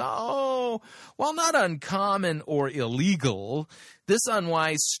Source. And so, while not uncommon or illegal, this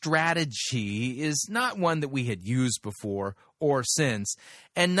unwise strategy is not one that we had used before or since,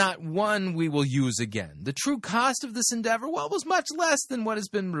 and not one we will use again. The true cost of this endeavor, was much less than what has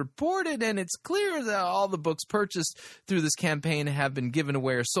been reported, and it's clear that all the books purchased through this campaign have been given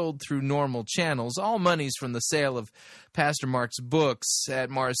away or sold through normal channels. All monies from the sale of Pastor Mark's books at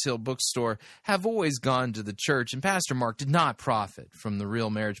Mars Hill Bookstore have always gone to the church, and Pastor Mark did not profit from the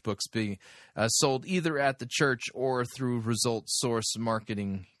Real Marriage books being sold either at the church or through Result Source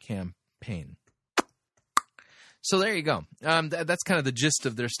marketing campaign. So there you go. That's kind of the gist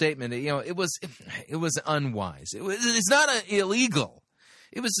of their statement. It was unwise. It's not illegal.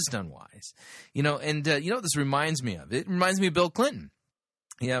 It was just unwise. And what this reminds me of? It reminds me of Bill Clinton.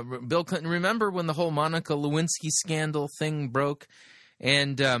 Yeah, Bill Clinton. Remember when the whole Monica Lewinsky scandal thing broke,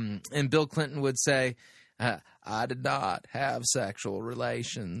 and Bill Clinton would say, "I did not have sexual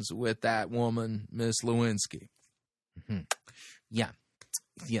relations with that woman, Miss Lewinsky." Mm-hmm. Yeah.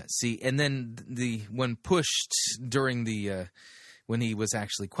 Yeah, see, and then when pushed during when he was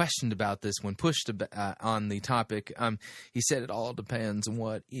actually questioned about this, when pushed on the topic, he said it all depends on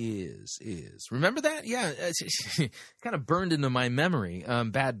what is. Remember that? Yeah, kind of burned into my memory,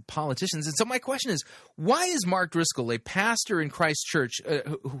 bad politicians. And so my question is, why is Mark Driscoll a pastor in Christ Church,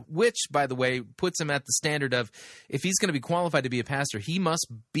 which, by the way, puts him at the standard of, if he's going to be qualified to be a pastor, he must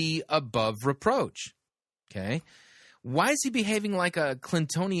be above reproach, okay? Why is he behaving like a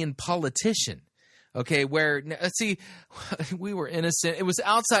Clintonian politician? Okay, see, we were innocent. It was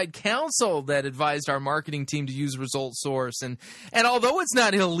outside counsel that advised our marketing team to use Result Source. And although it's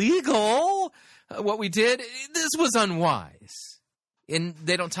not illegal, what we did, this was unwise. And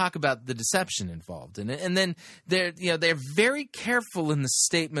they don't talk about the deception involved in it. And then they're very careful in the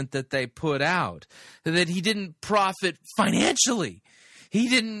statement that they put out, that he didn't profit financially. He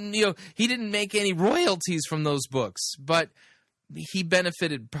didn't make any royalties from those books, but he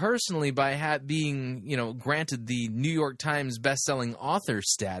benefited personally by being, granted the New York Times best-selling author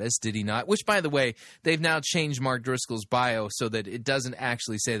status, did he not? Which, by the way, they've now changed Mark Driscoll's bio so that it doesn't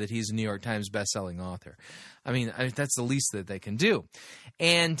actually say that he's a New York Times best-selling author. I mean, that's the least that they can do.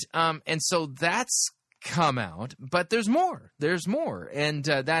 And so that's come out, but there's more. There's more. And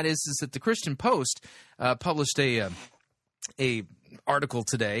that is that the Christian Post published a article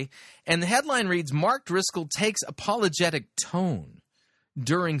today, and the headline reads, Mark Driscoll takes apologetic tone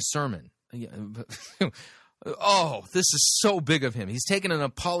during sermon. Oh, this is so big of him. He's taken an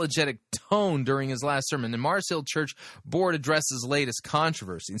apologetic tone during his last sermon. The Mars Hill Church Board addresses latest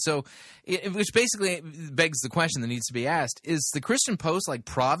controversy. And so, which basically begs the question that needs to be asked, is the Christian Post like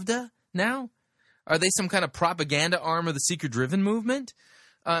Pravda now? Are they some kind of propaganda arm of the seeker-driven movement?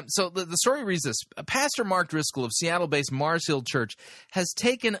 So the story reads this. Pastor Mark Driscoll of Seattle-based Mars Hill Church has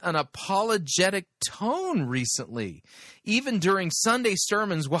taken an apologetic tone recently, even during Sunday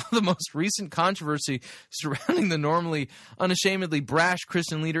sermons, while the most recent controversy surrounding the normally unashamedly brash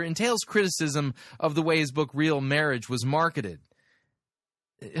Christian leader entails criticism of the way his book Real Marriage was marketed.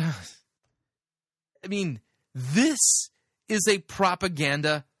 I mean, this is a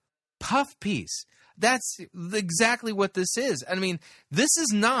propaganda puff piece. That's exactly what this is. I mean, this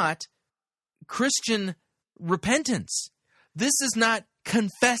is not Christian repentance. This is not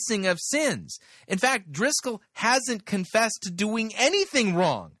confessing of sins. In fact, Driscoll hasn't confessed to doing anything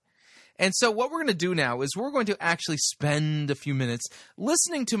wrong. And so what we're going to do now is we're going to actually spend a few minutes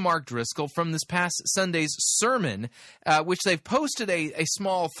listening to Mark Driscoll from this past Sunday's sermon, which they've posted a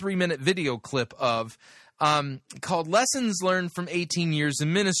small 3-minute video clip of, called Lessons Learned from 18 Years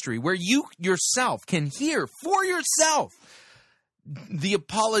in Ministry, where you yourself can hear for yourself the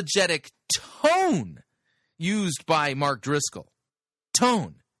apologetic tone used by Mark Driscoll.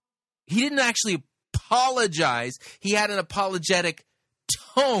 Tone. He didn't actually apologize. He had an apologetic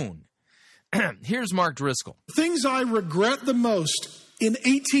tone. Here's Mark Driscoll. Things I regret the most in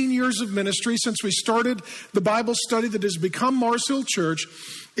 18 years of ministry since we started the Bible study that has become Mars Hill Church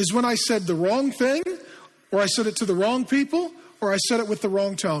is when I said the wrong thing, or I said it to the wrong people, or I said it with the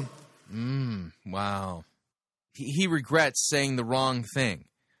wrong tone. Wow. He regrets saying the wrong thing.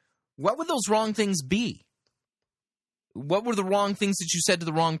 What would those wrong things be? What were the wrong things that you said to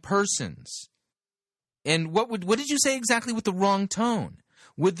the wrong persons? And what did you say exactly with the wrong tone?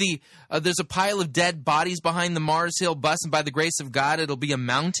 With there's a pile of dead bodies behind the Mars Hill bus, and by the grace of God, it'll be a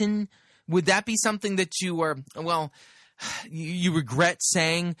mountain? Would that be something that you are, you regret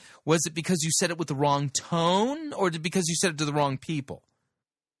saying? Was it because you said it with the wrong tone, or because you said it to the wrong people?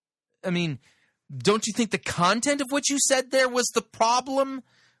 I mean, don't you think the content of what you said there was the problem?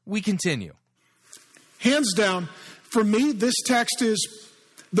 We continue. Hands down, for me, this text is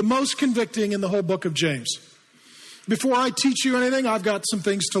the most convicting in the whole book of James. Before I teach you anything, I've got some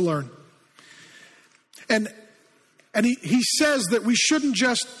things to learn. And he says that we shouldn't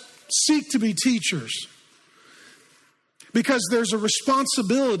just seek to be teachers, because there's a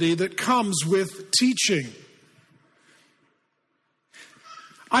responsibility that comes with teaching.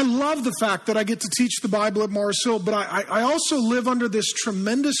 I love the fact that I get to teach the Bible at Mars Hill, but I also live under this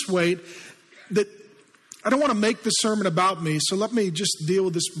tremendous weight that I don't want to make the sermon about me, so let me just deal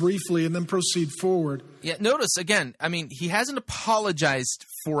with this briefly and then proceed forward. Yeah, notice, again, I mean, he hasn't apologized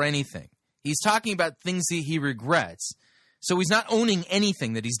for anything. He's talking about things that he regrets. So he's not owning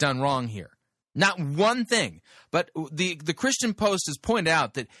anything that he's done wrong here. Not one thing. But the Christian Post has pointed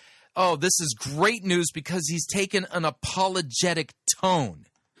out that, this is great news because he's taken an apologetic tone.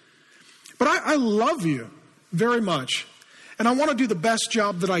 But I love you very much, and I want to do the best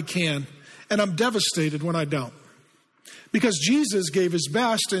job that I can. And I'm devastated when I don't. Because Jesus gave his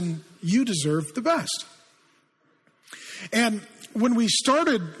best, and you deserve the best. And when we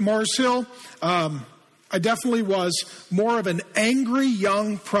started Mars Hill, I definitely was more of an angry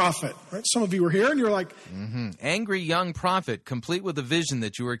young prophet. Right? Some of you were here, and you're like... Angry young prophet, complete with the vision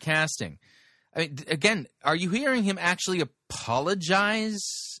that you were casting. I mean, again, are you hearing him actually apologize?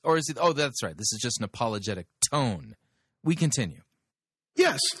 Or is it, that's right, this is just an apologetic tone. We continue.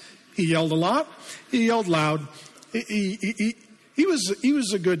 Yes. He yelled a lot. He yelled loud. He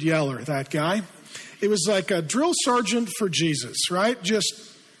was a good yeller, that guy. It was like a drill sergeant for Jesus, right? Just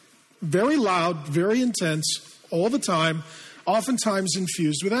very loud, very intense, all the time, oftentimes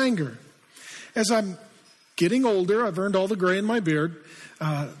infused with anger. As I'm getting older, I've earned all the gray in my beard.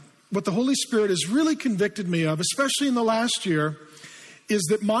 What the Holy Spirit has really convicted me of, especially in the last year, is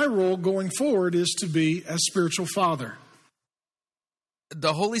that my role going forward is to be a spiritual father.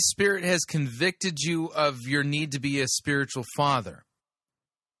 The Holy Spirit has convicted you of your need to be a spiritual father.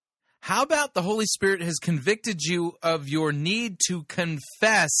 How about the Holy Spirit has convicted you of your need to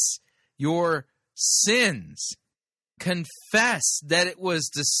confess your sins? Confess that it was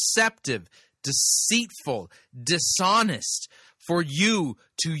deceptive, deceitful, dishonest for you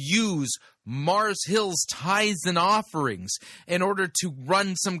to use Mars Hill's tithes and offerings in order to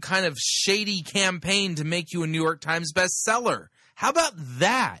run some kind of shady campaign to make you a New York Times bestseller. How about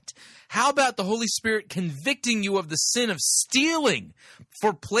that? How about the Holy Spirit convicting you of the sin of stealing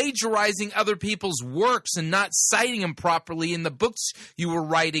for plagiarizing other people's works and not citing them properly in the books you were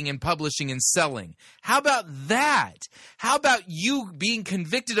writing and publishing and selling? How about that? How about you being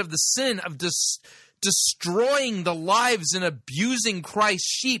convicted of the sin of destroying the lives and abusing Christ's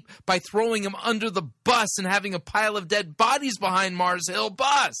sheep by throwing them under the bus and having a pile of dead bodies behind Mars Hill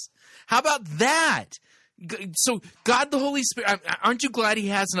bus? How about that? So God the Holy Spirit, aren't you glad he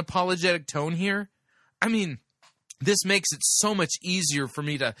has an apologetic tone here? I mean, this makes it so much easier for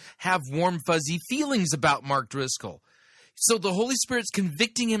me to have warm, fuzzy feelings about Mark Driscoll. So the Holy Spirit's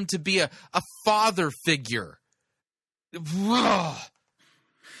convicting him to be a father figure.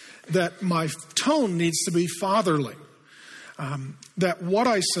 That my tone needs to be fatherly. That what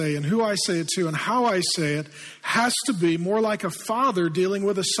I say and who I say it to and how I say it has to be more like a father dealing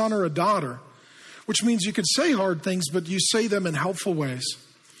with a son or a daughter. Which means you can say hard things, but you say them in helpful ways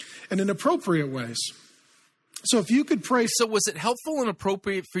and in appropriate ways. So if you could pray... So was it helpful and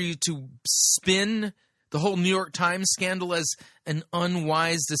appropriate for you to spin the whole New York Times scandal as an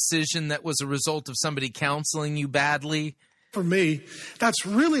unwise decision that was a result of somebody counseling you badly? For me, that's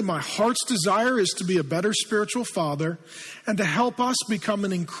really my heart's desire, is to be a better spiritual father and to help us become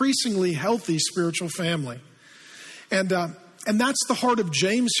an increasingly healthy spiritual family. And And that's the heart of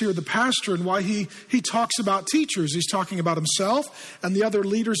James here, the pastor, and why he talks about teachers. He's talking about himself and the other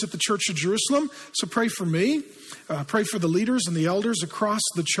leaders at the Church of Jerusalem. So pray for me. Pray for the leaders and the elders across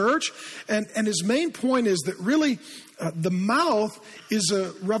the church. And his main point is that really the mouth is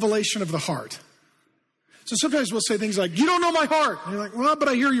a revelation of the heart. So sometimes we'll say things like, you don't know my heart. And you're like, well, but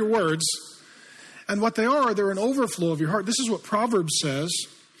I hear your words. And what they are, they're an overflow of your heart. This is what Proverbs says.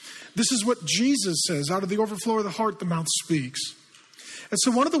 This is what Jesus says. Out of the overflow of the heart, the mouth speaks. And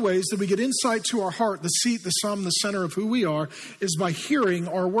so one of the ways that we get insight to our heart, the seat, the sum, the center of who we are, is by hearing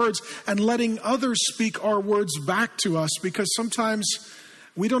our words and letting others speak our words back to us, because sometimes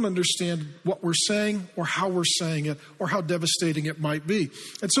we don't understand what we're saying or how we're saying it or how devastating it might be.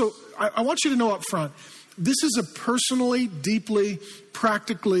 And so I want you to know up front, this is a personally, deeply,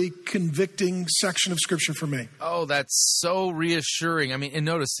 practically convicting section of Scripture for me. Oh, that's so reassuring. I mean, and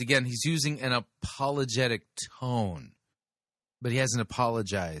notice, again, he's using an apologetic tone, but he hasn't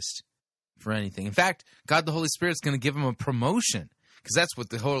apologized for anything. In fact, God the Holy Spirit's going to give him a promotion, because that's what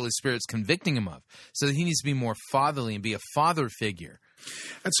the Holy Spirit's convicting him of, so that he needs to be more fatherly and be a father figure.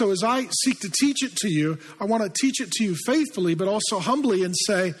 And so as I seek to teach it to you, I want to teach it to you faithfully, but also humbly, and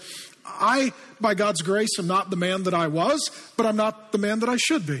say, I, by God's grace, am not the man that I was, but I'm not the man that I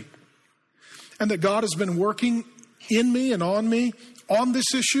should be. And that God has been working in me and on me on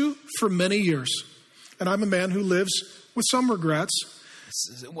this issue for many years. And I'm a man who lives with some regrets.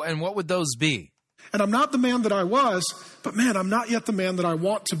 And what would those be? And I'm not the man that I was, but man, I'm not yet the man that I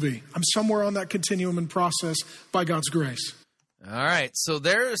want to be. I'm somewhere on that continuum and process by God's grace. All right, so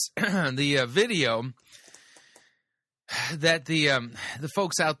there's the video that the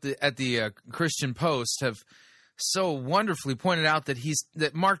folks out at the Christian Post have so wonderfully pointed out,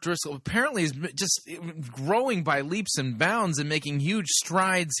 that Mark Driscoll apparently is just growing by leaps and bounds and making huge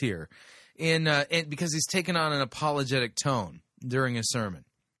strides here, because he's taken on an apologetic tone during a sermon.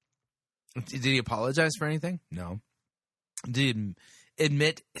 Did he apologize for anything? No. Did he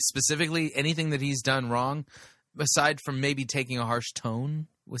admit specifically anything that he's done wrong, aside from maybe taking a harsh tone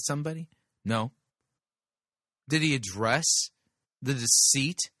with somebody? No. Did he address the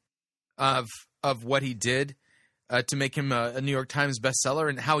deceit of what he did to make him a New York Times bestseller,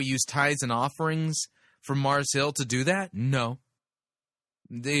 and how he used tithes and offerings from Mars Hill to do that? No.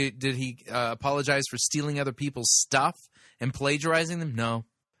 Did he apologize for stealing other people's stuff and plagiarizing them? No.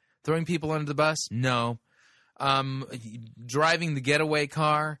 Throwing people under the bus? No. Driving the getaway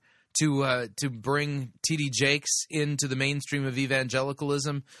car to bring T.D. Jakes into the mainstream of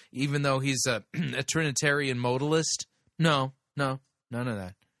evangelicalism, even though he's a Trinitarian modalist? No, none of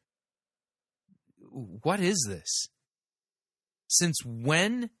that. What is this? Since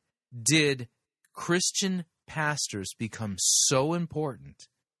when did Christian pastors become so important,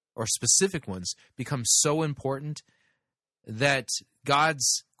 or specific ones become so important, that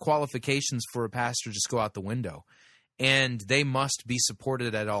God's qualifications for a pastor just go out the window, and they must be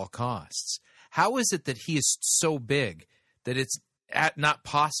supported at all costs? How is it that he is so big that it's not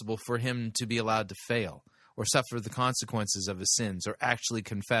possible for him to be allowed to fail or suffer the consequences of his sins or actually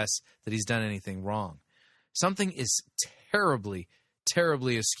confess that he's done anything wrong? Something is terribly,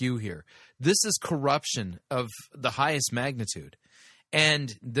 terribly askew here. This is corruption of the highest magnitude.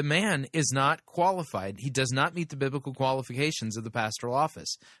 And the man is not qualified. He does not meet the biblical qualifications of the pastoral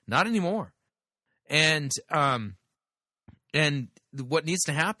office. Not anymore. And what needs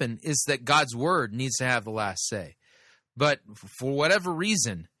to happen is that God's word needs to have the last say. But for whatever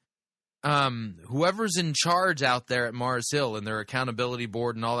reason, whoever's in charge out there at Mars Hill and their accountability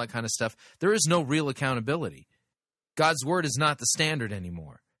board and all that kind of stuff, there is no real accountability. God's word is not the standard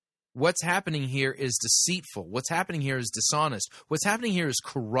anymore. What's happening here is deceitful. What's happening here is dishonest. What's happening here is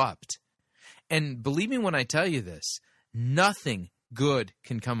corrupt. And believe me when I tell you this, nothing good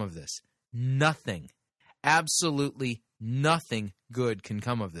can come of this. Nothing. Absolutely nothing good can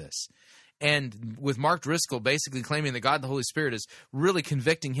come of this. And with Mark Driscoll basically claiming that God the Holy Spirit is really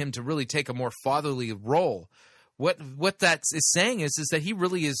convicting him to really take a more fatherly role, what that is saying is that he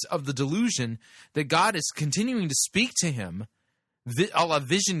really is of the delusion that God is continuing to speak to him a la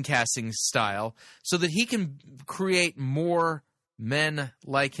vision casting style, so that he can create more men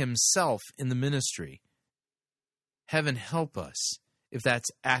like himself in the ministry. Heaven help us if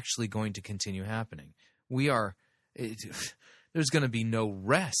that's actually going to continue happening. There's going to be no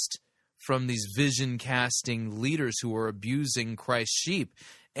rest from these vision casting leaders who are abusing Christ's sheep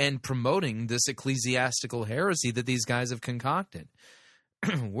and promoting this ecclesiastical heresy that these guys have concocted.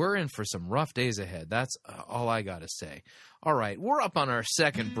 we're in for some rough days ahead. That's all I got to say. All right, we're up on our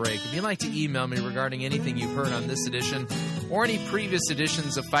second break. If you'd like to email me regarding anything you've heard on this edition or any previous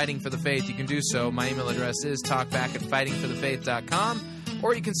editions of Fighting for the Faith, you can do so. My email address is talkback@fightingforthefaith.com,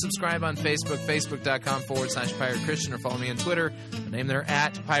 or you can subscribe on Facebook, facebook.com/Pirate Christian, or follow me on Twitter. The name there,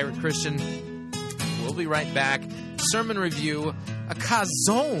 @Pirate Christian. We'll be right back. Sermon review, a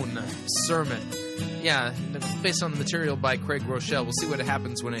Chazown sermon. Yeah, based on the material by Craig Rochelle. We'll see what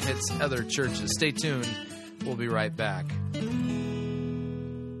happens when it hits other churches. Stay tuned. We'll be right back.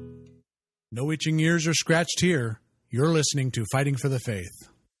 No itching ears are scratched here. You're listening to Fighting for the Faith.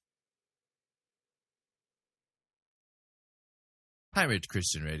 Pirate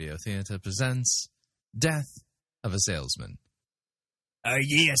Christian Radio Theater presents Death of a Salesman. Are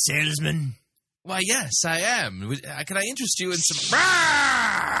ye a salesman? Why, yes, I am. Can I interest you in some...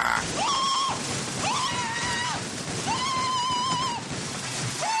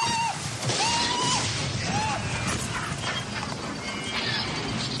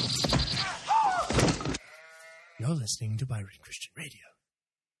 You're listening to Pirate Christian Radio.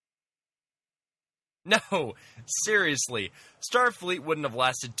 No, seriously. Starfleet wouldn't have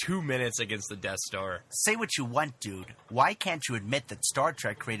lasted 2 minutes against the Death Star. Say what you want, dude. Why can't you admit that Star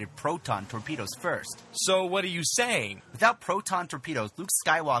Trek created proton torpedoes first? So what are you saying? Without proton torpedoes, Luke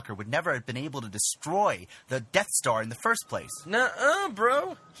Skywalker would never have been able to destroy the Death Star in the first place. Nuh-uh,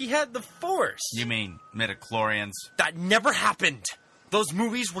 bro. He had the Force. You mean midichlorians? That never happened. Those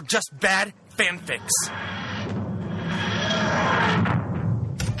movies were just bad fanfics.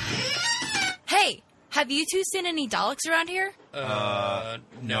 Hey, have you two seen any Daleks around here?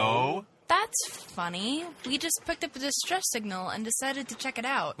 No. That's funny. We just picked up a distress signal and decided to check it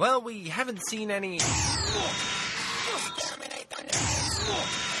out. Well, we haven't seen any...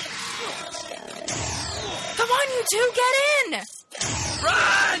 Come on, you two, get in!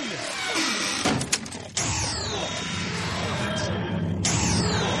 Run!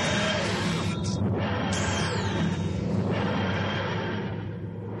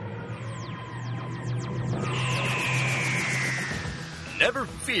 Never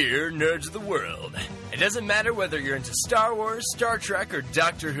fear, nerds of the world. It doesn't matter whether you're into Star Wars, Star Trek, or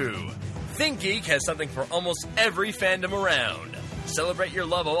Doctor Who. ThinkGeek has something for almost every fandom around. Celebrate your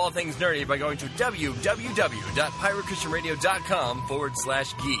love of all things nerdy by going to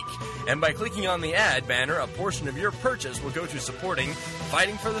www.piratechristianradio.com/geek. And by clicking on the ad banner, a portion of your purchase will go to supporting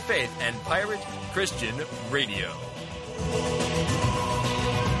Fighting for the Faith and Pirate Christian Radio.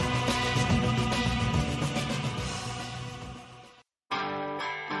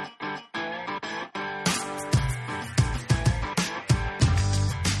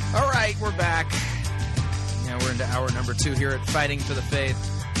 We're back. Now we're into hour number 2 here at Fighting for the Faith.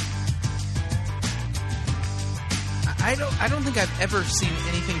 I don't think I've ever seen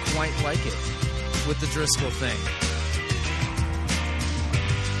anything quite like it with the Driscoll thing.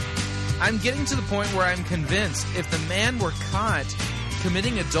 I'm getting to the point where I'm convinced if the man were caught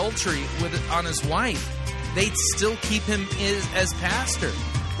committing adultery on his wife, they'd still keep him as pastor.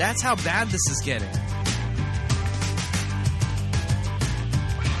 That's how bad this is getting.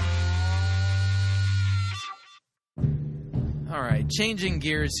 All right, changing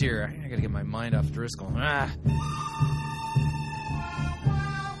gears here. I gotta get my mind off Driscoll.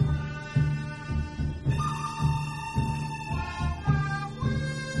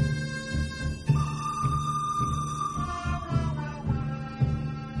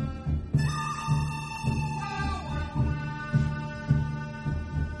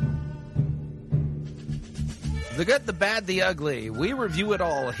 The good, the bad, the ugly. We review it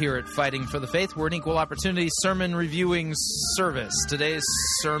all here at Fighting for the Faith. We're an equal opportunity sermon reviewing service. Today's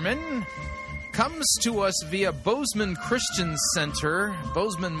sermon comes to us via Bozeman Christian Center,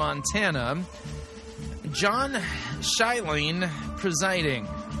 Bozeman, Montana. John Scheline presiding.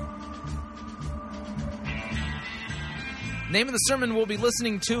 Name of the sermon we'll be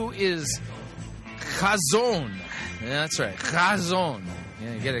listening to is Chazown. Yeah, that's right, Chazown.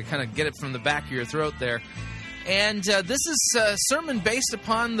 Yeah, you gotta get it from the back of your throat there. And this is a sermon based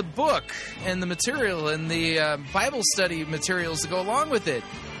upon the book and the material and the Bible study materials that go along with it,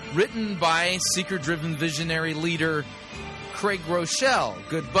 written by seeker-driven visionary leader Craig Rochelle,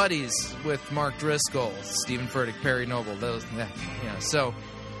 good buddies with Mark Driscoll, Stephen Furtick, Perry Noble. So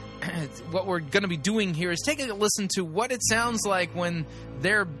what we're going to be doing here is taking a listen to what it sounds like when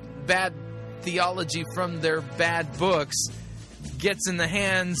their bad theology from their bad books gets in the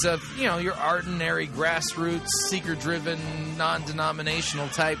hands of, your ordinary grassroots, seeker-driven, non-denominational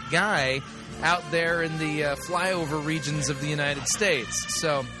type guy out there in the flyover regions of the United States.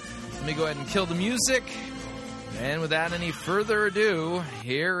 So let me go ahead and kill the music, And without any further ado,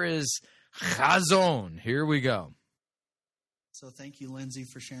 here is Chazown. Here we go. So thank you, Lindsay,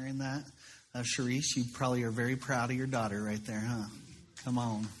 for sharing that. Sharice, you probably are very proud of your daughter right there, huh? Come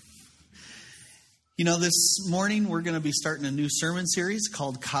on. You know, this morning we're going to be starting a new sermon series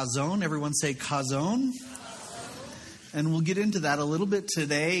called Chazown. Everyone say Chazown. And we'll get into that a little bit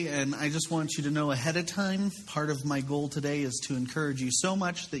today. And I just want you to know ahead of time, part of my goal today is to encourage you so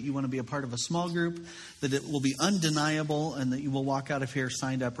much that you want to be a part of a small group, that it will be undeniable, and that you will walk out of here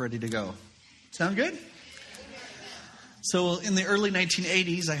signed up, ready to go. Sound good? So in the early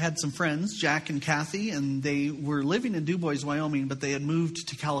 1980s, I had some friends, Jack and Kathy, and they were living in DuBois, Wyoming, but they had moved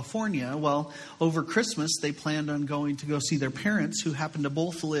to California. Well, over Christmas, they planned on going to go see their parents, who happened to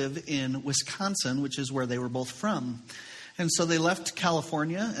both live in Wisconsin, which is where they were both from. And so they left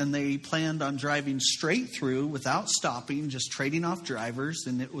California, and they planned on driving straight through without stopping, just trading off drivers,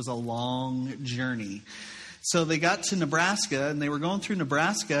 and it was a long journey. So they got to Nebraska, and they were going through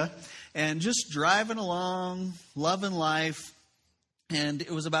Nebraska, and just driving along, loving life. And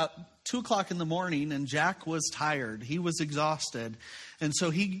it was about 2 o'clock in the morning, and Jack was tired. He was exhausted. And so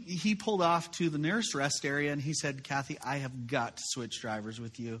he pulled off to the nearest rest area, and he said, Kathy, I have got to switch drivers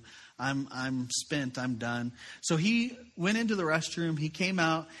with you. I'm spent. I'm done. So he went into the restroom. He came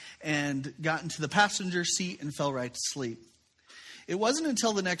out and got into the passenger seat and fell right to sleep. It wasn't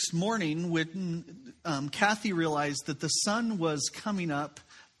until the next morning when Kathy realized that the sun was coming up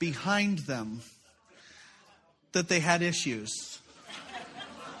behind them that they had issues.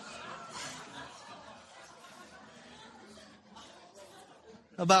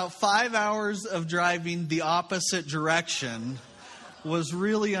 About 5 hours of driving the opposite direction was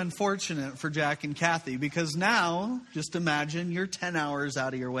really unfortunate for Jack and Kathy, because now, just imagine, you're 10 hours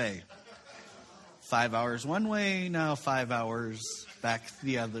out of your way. 5 hours one way, now 5 hours back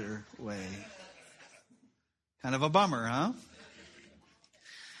the other way. Kind of a bummer, huh?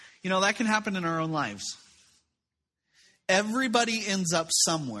 You know, that can happen in our own lives. Everybody ends up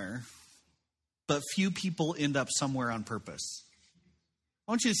somewhere, but few people end up somewhere on purpose.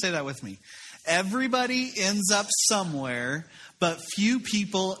 I want you to say that with me. Everybody ends up somewhere, but few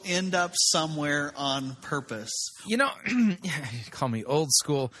people end up somewhere on purpose. You know, call me old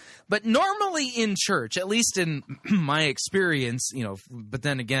school, but normally in church, at least in my experience, you know, but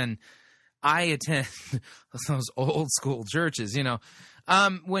then again, I attend those old school churches, you know.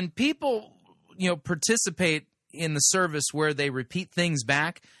 When people, you know, participate in the service where they repeat things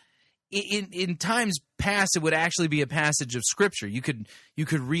back, in times past, it would actually be a passage of Scripture. You could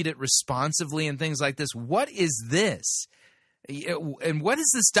read it responsively and things like this. What is this? And what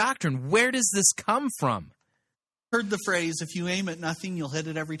is this doctrine? Where does this come from? Heard the phrase, if you aim at nothing, you'll hit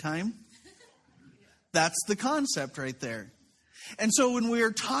it every time? That's the concept right there. And so when we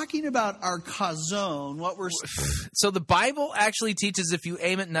are talking about our Chazown, what we're... So the Bible actually teaches if you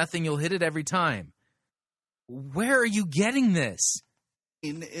aim at nothing, you'll hit it every time. Where are you getting this?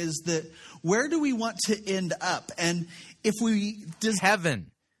 Is that where do we want to end up? And if we...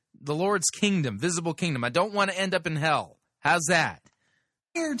 Heaven, the Lord's kingdom, visible kingdom. I don't want to end up in hell. How's that?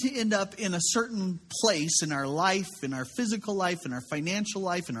 To end up in a certain place in our life, in our physical life, in our financial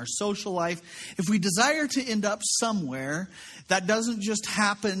life, in our social life. If we desire to end up somewhere, that doesn't just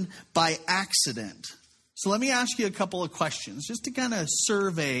happen by accident. So let me ask you a couple of questions just to kind of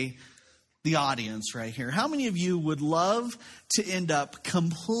survey the audience right here. How many of you would love to end up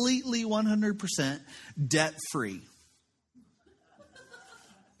completely 100% debt-free?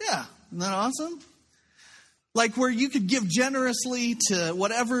 Yeah, isn't that awesome? Like where you could give generously to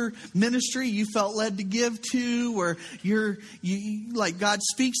whatever ministry you felt led to give to, or you like God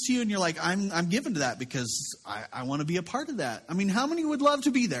speaks to you and you're like, I'm giving to that because I want to be a part of that. I mean, how many would love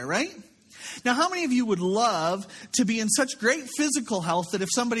to be there, right? Now, how many of you would love to be in such great physical health that if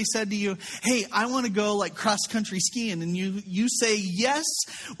somebody said to you, hey, I want to go like cross-country skiing, and you say yes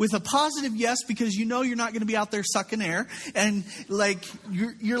with a positive yes because you know you're not going to be out there sucking air, and like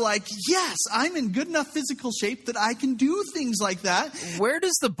you're like, yes, I'm in good enough physical shape that I can do things like that. Where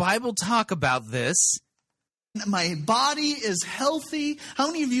does the Bible talk about this? My body is healthy. How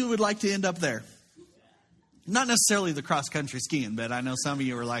many of you would like to end up there? Not necessarily the cross-country skiing, but I know some of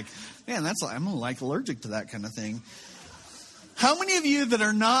you are like, man, I'm like allergic to that kind of thing. How many of you that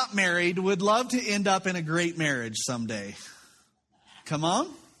are not married would love to end up in a great marriage someday? Come on.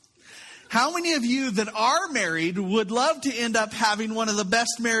 How many of you that are married would love to end up having one of the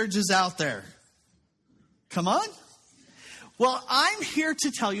best marriages out there? Come on. Well, I'm here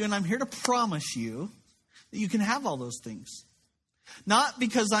to tell you, and I'm here to promise you that you can have all those things. Not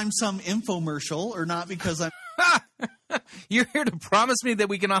because I'm some infomercial, or not because I'm... You're here to promise me that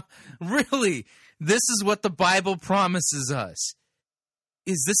we can all... Really? This is what the Bible promises us.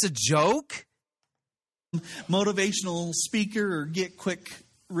 Is this a joke? Motivational speaker or get quick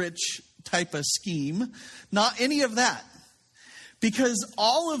rich type of scheme. Not any of that. Because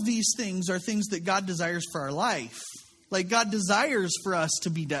all of these things are things that God desires for our life. Like God desires for us to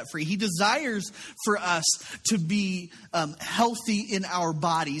be debt free. He desires for us to be healthy in our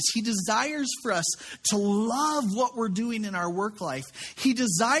bodies. He desires for us to love what we're doing in our work life. He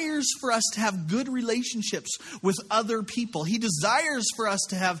desires for us to have good relationships with other people. He desires for us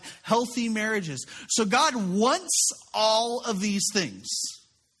to have healthy marriages. So God wants all of these things.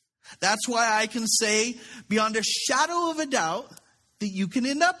 That's why I can say beyond a shadow of a doubt that you can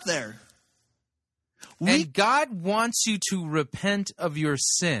end up there. And God wants you to repent of your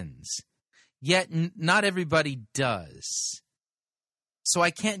sins, yet not everybody does. So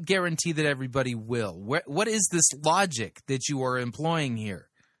I can't guarantee that everybody will. What is this logic that you are employing here?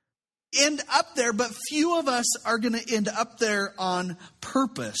 End up there, but few of us are going to end up there on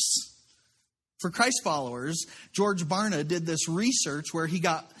purpose. For Christ followers, George Barna did this research where he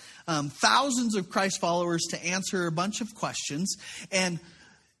got thousands of Christ followers to answer a bunch of questions, and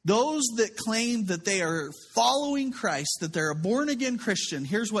those that claim that they are following Christ, that they're a born-again Christian,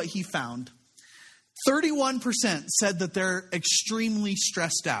 here's what he found. 31% said that they're extremely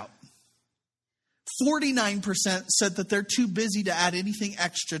stressed out. 49% said that they're too busy to add anything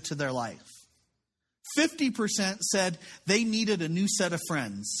extra to their life. 50% said they needed a new set of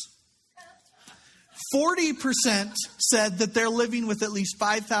friends. 40% said that they're living with at least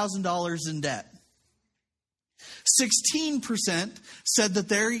 $5,000 in debt. 16% said that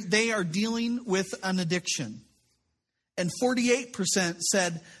they are dealing with an addiction. And 48%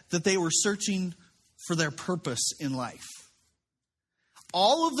 said that they were searching for their purpose in life.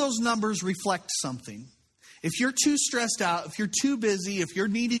 All of those numbers reflect something. If you're too stressed out, if you're too busy, if you're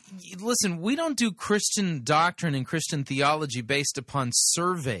needing... Listen, we don't do Christian doctrine and Christian theology based upon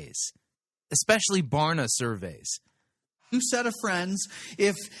surveys, especially Barna surveys. New set of friends,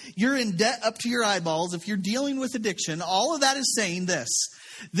 if you're in debt up to your eyeballs, if you're dealing with addiction, all of that is saying this,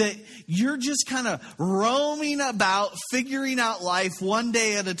 that you're just kind of roaming about, figuring out life one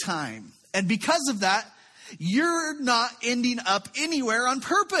day at a time. And because of that, you're not ending up anywhere on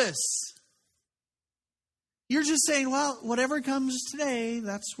purpose. You're just saying, well, whatever comes today,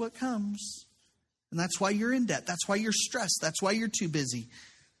 that's what comes. And that's why you're in debt. That's why you're stressed. That's why you're too busy.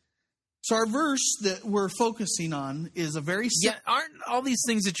 So our verse that we're focusing on is a very... Yeah, aren't all these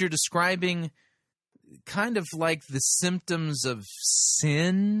things that you're describing kind of like the symptoms of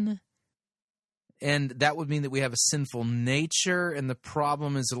sin? And that would mean that we have a sinful nature, and the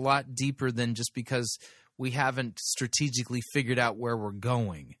problem is a lot deeper than just because we haven't strategically figured out where we're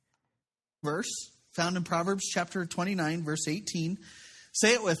going. Verse found in Proverbs chapter 29, verse 18.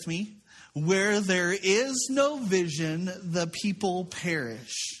 Say it with me. Where there is no vision, the people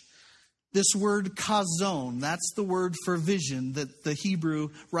perish. This word chazown, that's the word for vision that the Hebrew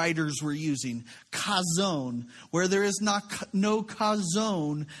writers were using. Chazown. Where there is no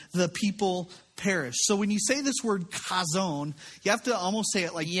chazown, the people perish. So when you say this word chazown, you have to almost say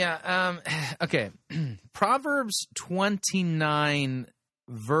it like... Yeah, okay. Proverbs 29,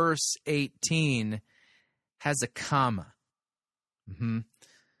 verse 18 has a comma. Mm-hmm.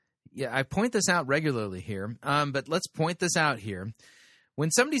 Yeah, I point this out regularly here, but let's point this out here. When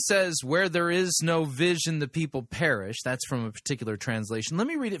somebody says, where there is no vision, the people perish, that's from a particular translation. Let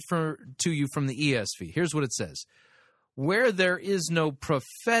me read it to you from the ESV. Here's what it says. Where there is no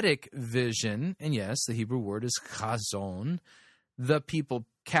prophetic vision, and yes, the Hebrew word is chazon, the people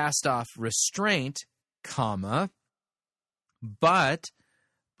cast off restraint, comma, but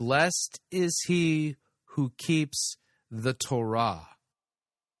blessed is he who keeps the Torah,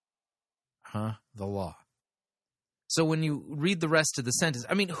 the law. So when you read the rest of the sentence,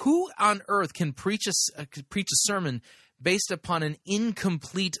 I mean, who on earth can preach a sermon based upon an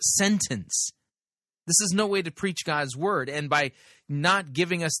incomplete sentence? This is no way to preach God's word. And by not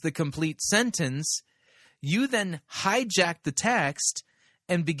giving us the complete sentence, you then hijack the text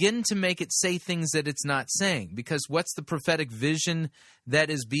and begin to make it say things that it's not saying. Because what's the prophetic vision that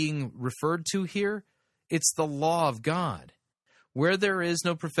is being referred to here? It's the law of God. Where there is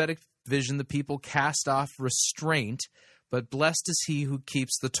no prophetic vision, the people cast off restraint, but blessed is he who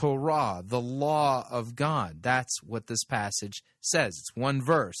keeps the Torah, the law of God. That's what this passage says. It's one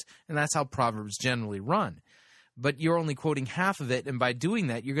verse, and that's how Proverbs generally run. But you're only quoting half of it, and by doing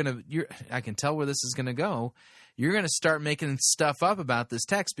that, I can tell where this is going to go. You're going to start making stuff up about this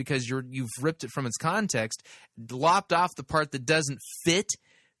text because you've ripped it from its context, lopped off the part that doesn't fit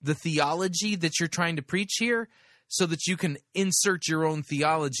the theology that you're trying to preach here. so that you can insert your own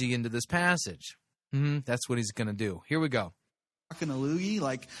theology into this passage. That's what he's going to do. Here we go. Talking a loogie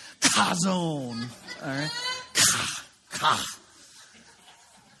like Chazown. All right. Ka.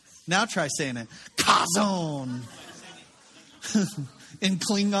 Now try saying it. Chazown. In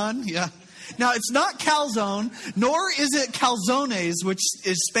Klingon, yeah. Now, it's not calzone, nor is it calzones, which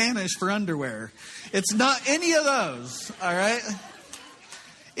is Spanish for underwear. It's not any of those, all right?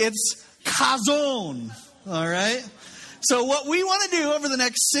 It's Chazown, all right? So what we want to do over the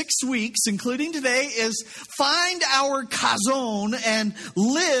next 6 weeks, including today, is find our Chazown and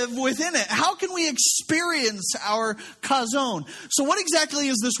live within it. How can we experience our Chazown? So what exactly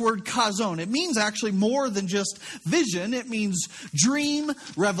is this word Chazown? It means actually more than just vision. It means dream,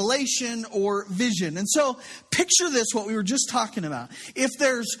 revelation, or vision. And so picture this, what we were just talking about. If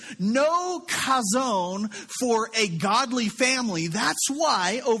there's no Chazown for a godly family, that's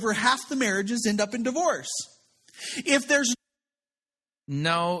why over half the marriages end up in divorce. If there's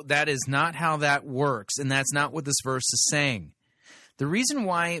No, that is not how that works, and that's not what this verse is saying. The reason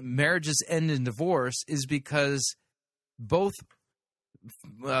why marriages end in divorce is because both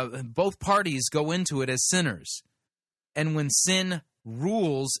parties go into it as sinners. And when sin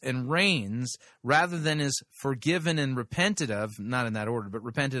rules and reigns, rather than is forgiven and repented of, not in that order, but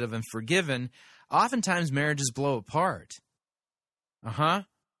repented of and forgiven, oftentimes marriages blow apart.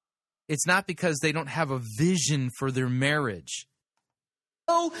 It's not because they don't have a vision for their marriage.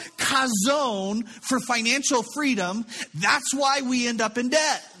 No Chazown for financial freedom. That's why we end up in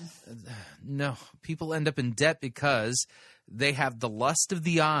debt. No, people end up in debt because they have the lust of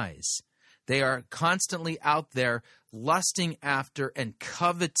the eyes. They are constantly out there lusting after and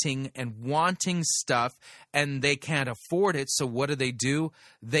coveting and wanting stuff, and they can't afford it. So what do?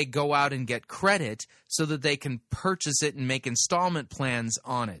 They go out and get credit so that they can purchase it and make installment plans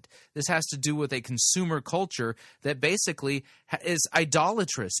on it. This has to do with a consumer culture that basically is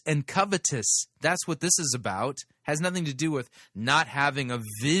idolatrous and covetous. That's what this is about. Has nothing to do with not having a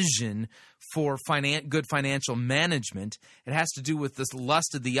vision for good financial management. It has to do with this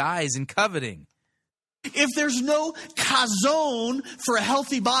lust of the eyes and coveting. If there's no Chazown for a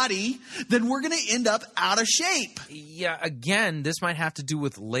healthy body, then we're going to end up out of shape. Yeah, again, this might have to do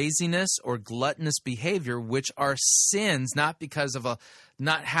with laziness or gluttonous behavior, which are sins, not because of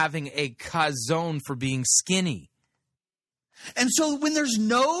not having a Chazown for being skinny. And so when there's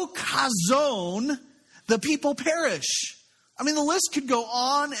no Chazown, the people perish. I mean, the list could go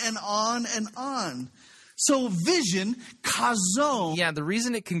on and on and on. So vision, Chazown. Yeah, the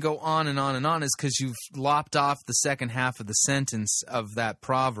reason it can go on and on and on is because you've lopped off the second half of the sentence of that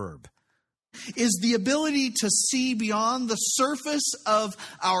proverb. Is the ability to see beyond the surface of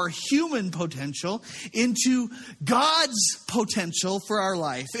our human potential into God's potential for our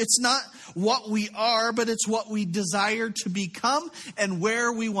life. It's not what we are, but it's what we desire to become and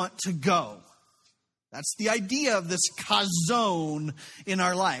where we want to go. That's the idea of this Chazown in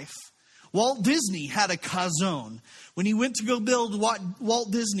our life. Walt Disney had a Chazown. When he went to go build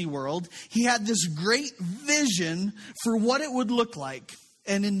Walt Disney World, he had this great vision for what it would look like.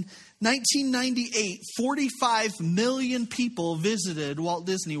 And in 1998, 45 million people visited Walt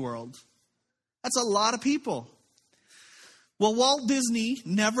Disney World. That's a lot of people. Well, Walt Disney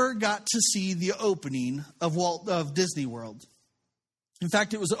never got to see the opening of Disney World. In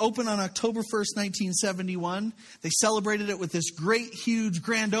fact, it was open on October 1st, 1971. They celebrated it with this great, huge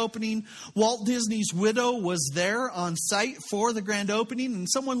grand opening. Walt Disney's widow was there on site for the grand opening, and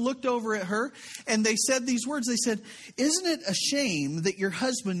someone looked over at her, and they said these words. They said, "Isn't it a shame that your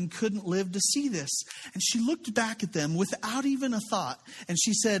husband couldn't live to see this?" And she looked back at them without even a thought, and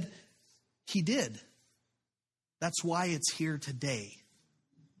she said, "He did. That's why it's here today."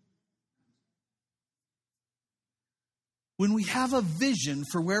 When we have a vision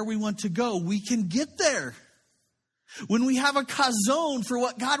for where we want to go, we can get there. When we have a Chazown for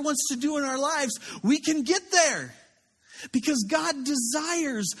what God wants to do in our lives, we can get there. Because God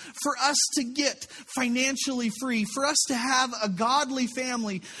desires for us to get financially free, for us to have a godly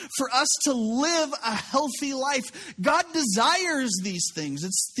family, for us to live a healthy life. God desires these things.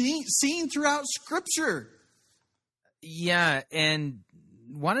 It's seen throughout Scripture. Yeah, and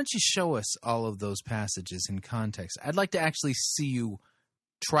why don't you show us all of those passages in context? I'd like to actually see you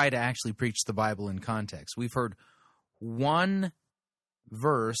try to actually preach the Bible in context. We've heard one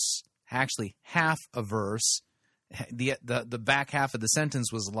verse, actually half a verse. The back half of the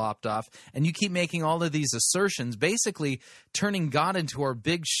sentence was lopped off, and you keep making all of these assertions, basically turning God into our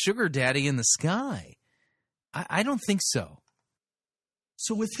big sugar daddy in the sky. I don't think so.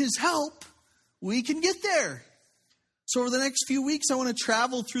 So with His help, we can get there. So over the next few weeks, I want to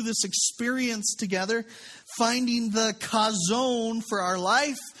travel through this experience together, finding the Chazown for our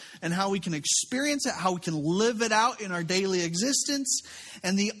life and how we can experience it, how we can live it out in our daily existence.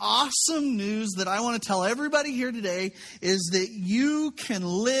 And the awesome news that I want to tell everybody here today is that you can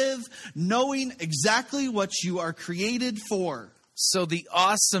live knowing exactly what you are created for. So the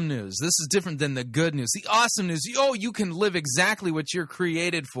awesome news, this is different than the good news. The awesome news, you can live exactly what you're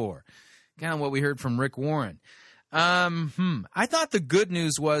created for. Kind of what we heard from Rick Warren. I thought the good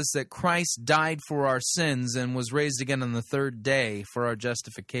news was that Christ died for our sins and was raised again on the third day for our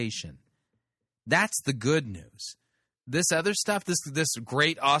justification. That's the good news. This other stuff, this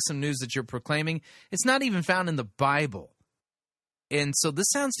great, awesome news that you're proclaiming, it's not even found in the Bible. And so this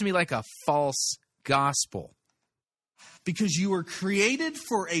sounds to me like a false gospel. Because you were created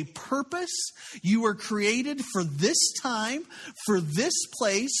for a purpose. You were created for this time, for this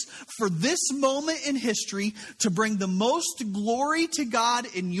place, for this moment in history, to bring the most glory to God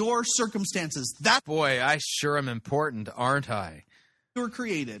in your circumstances. That's Boy, I sure am important, aren't I? You were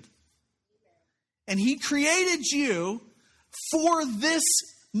created. And He created you for this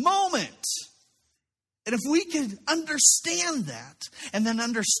moment. And if we could understand that, and then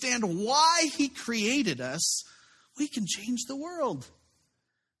understand why He created us, we can change the world.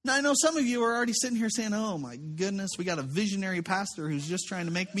 Now, I know some of you are already sitting here saying, oh my goodness, we got a visionary pastor who's just trying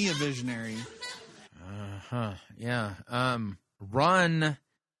to make me a visionary. Yeah. Run.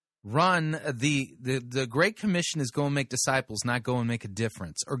 The Great Commission is go and make disciples, not go and make a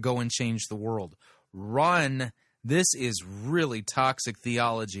difference or go and change the world. Run. This is really toxic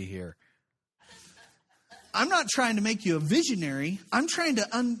theology here. I'm not trying to make you a visionary. I'm trying to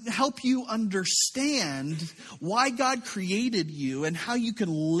help you understand why God created you and how you can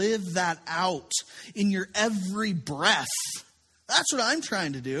live that out in your every breath. That's what I'm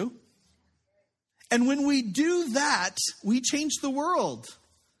trying to do. And when we do that, we change the world.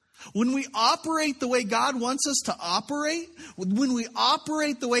 When we operate the way God wants us to operate, when we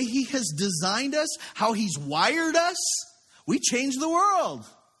operate the way He has designed us, how He's wired us, we change the world.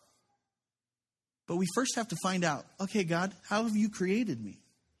 But we first have to find out, okay, God, how have you created me?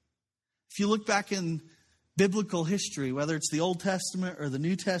 If you look back in biblical history, whether it's the Old Testament or the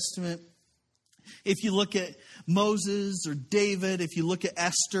New Testament, if you look at Moses or David, if you look at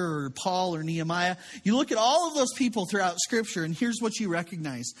Esther or Paul or Nehemiah, you look at all of those people throughout Scripture, and here's what you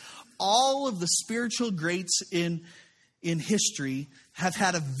recognize. All of the spiritual greats in history have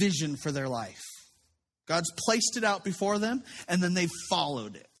had a vision for their life. God's placed it out before them, and then they've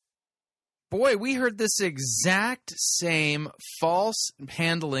followed it. Boy, we heard this exact same false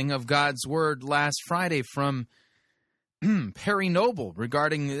handling of God's word last Friday from Perry Noble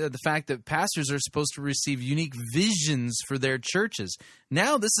regarding the fact that pastors are supposed to receive unique visions for their churches.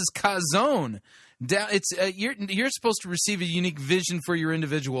 Now this is Chazown. You're supposed to receive a unique vision for your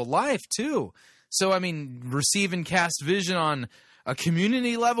individual life too. So, I mean, receive and cast vision on a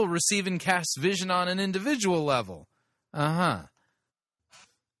community level, receive and cast vision on an individual level.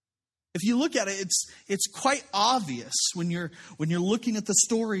 If you look at it, it's quite obvious when you're looking at the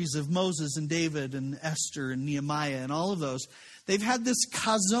stories of Moses and David and Esther and Nehemiah and all of those. They've had this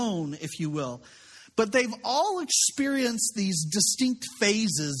Chazown, if you will. But they've all experienced these distinct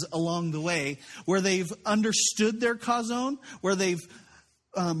phases along the way where they've understood their Chazown, where they've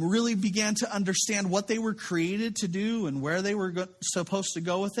really began to understand what they were created to do and where they were supposed to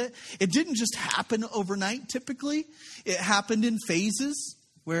go with it. It didn't just happen overnight, typically. It happened in phases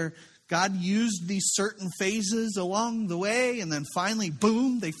where God used these certain phases along the way, and then finally,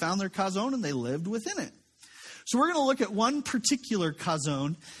 boom, they found their Chazown and they lived within it. So we're going to look at one particular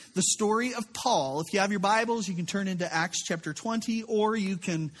Chazown, the story of Paul. If you have your Bibles, you can turn into Acts chapter 20, or you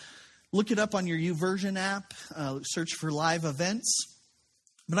can look it up on your YouVersion app, search for live events.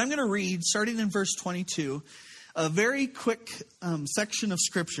 But I'm going to read, starting in verse 22, a very quick section of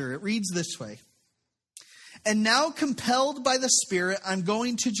Scripture. It reads this way. And now, compelled by the Spirit, I'm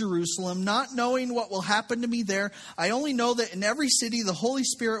going to Jerusalem, not knowing what will happen to me there. I only know that in every city the Holy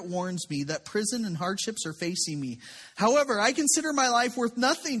Spirit warns me that prison and hardships are facing me. However, I consider my life worth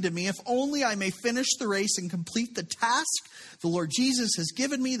nothing to me if only I may finish the race and complete the task the Lord Jesus has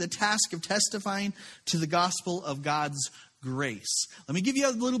given me, the task of testifying to the gospel of God's grace. Let me give you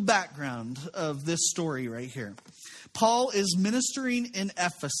a little background of this story right here. Paul is ministering in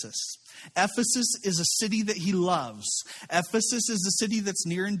Ephesus. Ephesus is a city that he loves. Ephesus is a city that's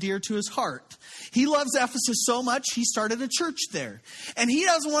near and dear to his heart. He loves Ephesus so much, he started a church there. And he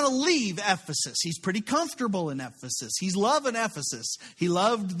doesn't want to leave Ephesus. He's pretty comfortable in Ephesus. He's loving Ephesus. He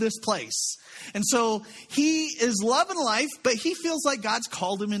loved this place. And so he is loving life, but he feels like God's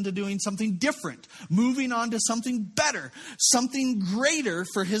called him into doing something different, moving on to something better, something greater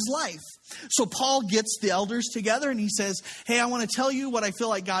for his life. So Paul gets the elders together and he says, hey, I want to tell you what I feel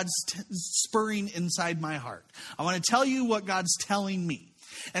like God's spurring inside my heart. I want to tell you what God's telling me.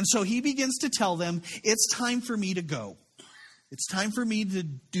 And so he begins to tell them, it's time for me to go. It's time for me to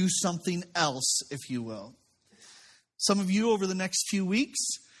do something else, if you will. Some of you over the next few weeks,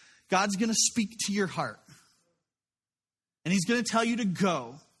 God's going to speak to your heart. And he's going to tell you to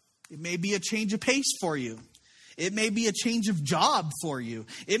go. It may be a change of pace for you. It may be a change of job for you.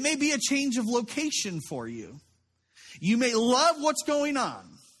 It may be a change of location for you. You may love what's going on,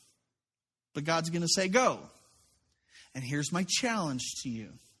 but God's going to say, go. And here's my challenge to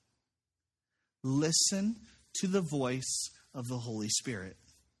you. Listen to the voice of the Holy Spirit.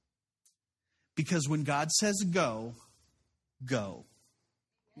 Because when God says go, go.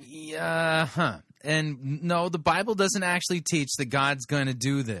 Yeah, And no, the Bible doesn't actually teach that God's going to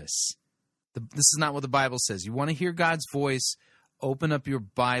do this. This is not what the Bible says. You want to hear God's voice, open up your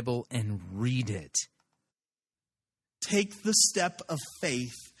Bible and read it. Take the step of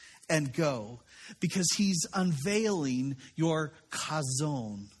faith and go, because he's unveiling your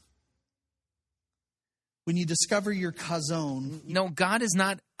Chazown. When you discover your Chazown... No, God is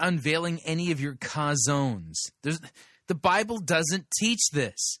not unveiling any of your Chazowns. The Bible doesn't teach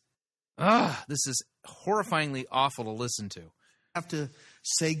this. This is horrifyingly awful to listen to. Have to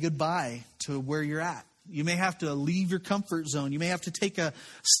say goodbye to where you're at. You may have to leave your comfort zone. You may have to take a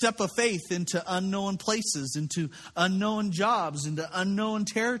step of faith into unknown places, into unknown jobs, into unknown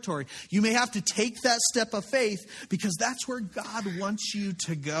territory. You may have to take that step of faith because that's where God wants you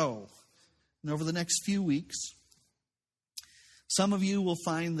to go. And over the next few weeks, some of you will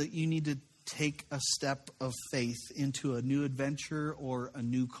find that you need to take a step of faith into a new adventure or a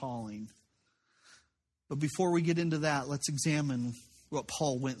new calling. But before we get into that, let's examine what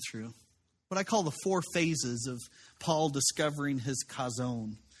Paul went through. What I call the 4 phases of Paul discovering his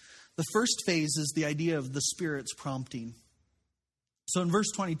Chazown. The first phase is the idea of the Spirit's prompting. So in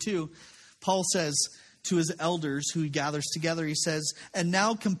verse 22, Paul says to his elders who he gathers together, he says, and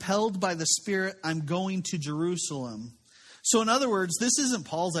now compelled by the Spirit, I'm going to Jerusalem. So in other words, this isn't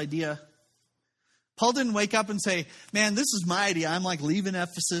Paul's idea. Paul didn't wake up and say, man, this is my idea. I'm like leaving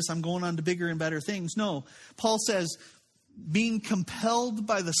Ephesus. I'm going on to bigger and better things. No, Paul says, being compelled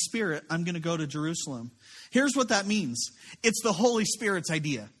by the Spirit, I'm going to go to Jerusalem. Here's what that means. It's the Holy Spirit's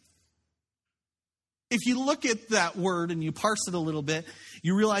idea. If you look at that word and you parse it a little bit,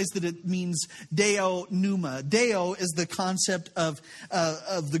 you realize that it means deo pneuma. Deo is the concept of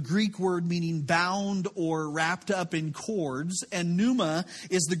the Greek word meaning bound or wrapped up in cords. And pneuma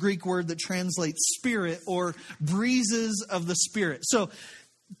is the Greek word that translates spirit or breezes of the Spirit. So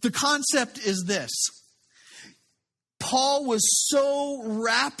the concept is this. Paul was so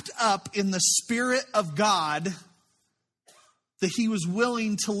wrapped up in the Spirit of God that he was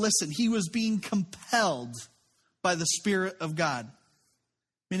willing to listen. He was being compelled by the Spirit of God.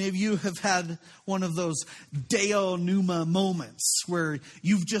 Many of you have had one of those Deo Pneuma moments where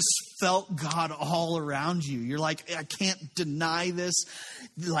you've just felt God all around you. You're like, I can't deny this.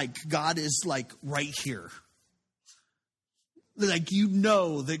 Like, God is like right here. Like, you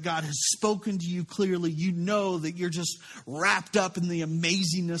know that God has spoken to you clearly. You know that you're just wrapped up in the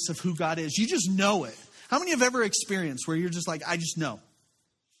amazingness of who God is. You just know it. How many have ever experienced where you're just like, I just know?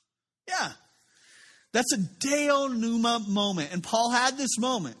 Yeah. That's a Deo Pneuma moment. And Paul had this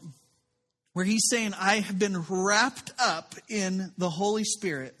moment where he's saying, I have been wrapped up in the Holy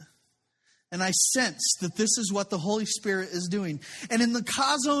Spirit. And I sense that this is what the Holy Spirit is doing. And in the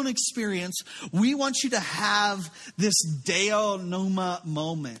Chazown experience, we want you to have this Deo Pneuma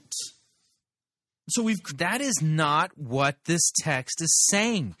moment. So that is not what this text is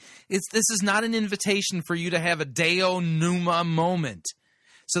saying. This is not an invitation for you to have a Deo Pneuma moment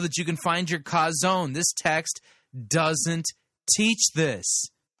so that you can find your Chazown. This text doesn't teach this.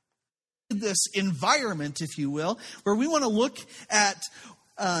 This environment, if you will, where we want to look at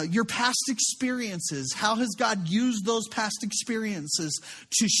your past experiences. How has God used those past experiences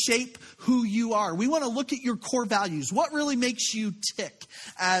to shape who you are? We want to look at your core values. What really makes you tick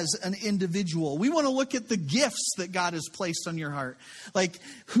as an individual? We want to look at the gifts that God has placed on your heart. Like,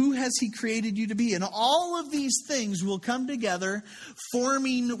 who has He created you to be? And all of these things will come together,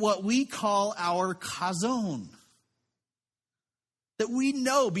 forming what we call our Chazown. that we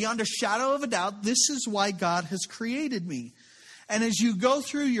know beyond a shadow of a doubt, this is why God has created me. And as you go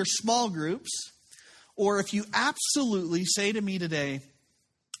through your small groups, or if you absolutely say to me today,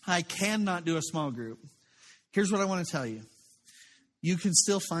 I cannot do a small group, here's what I want to tell you. You can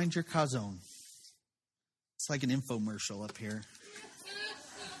still find your Chazown. It's like an infomercial up here.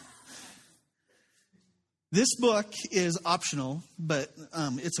 This book is optional, but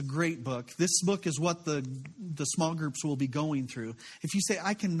it's a great book. This book is what the small groups will be going through. If you say,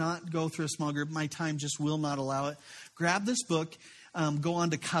 I cannot go through a small group, my time just will not allow it, grab this book, go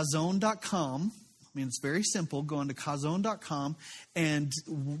on to chazown.com. I mean, it's very simple. Go on to chazown.com and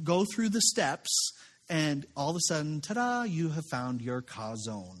go through the steps, and all of a sudden, ta-da, you have found your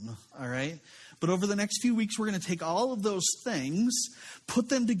Chazown. All right? But over the next few weeks, we're going to take all of those things, put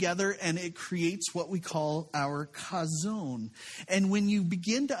them together, and it creates what we call our Chazown. And when you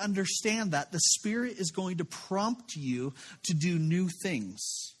begin to understand that, the Spirit is going to prompt you to do new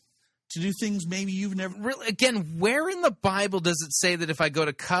things. To do things maybe you've never... Really, again, where in the Bible does it say that if I go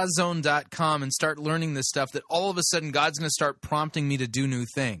to chazown.com and start learning this stuff, that all of a sudden God's going to start prompting me to do new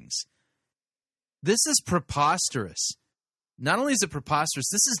things? This is preposterous. Not only is it preposterous,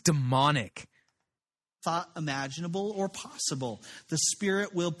 this is demonic. Thought imaginable or possible. The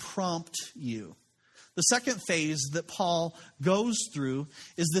Spirit will prompt you. The second phase that Paul goes through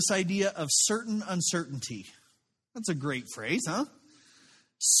is this idea of certain uncertainty. That's a great phrase, huh?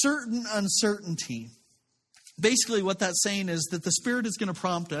 Certain uncertainty. Basically what that's saying is that the Spirit is going to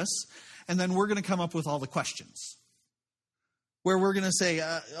prompt us, and then we're going to come up with all the questions. Where we're going to say,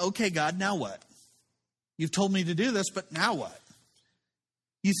 okay, God, now what? You've told me to do this, but now what?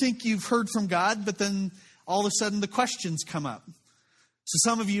 You think you've heard from God, but then all of a sudden the questions come up. So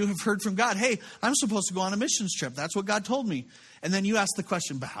some of you have heard from God, hey, I'm supposed to go on a missions trip. That's what God told me. And then you ask the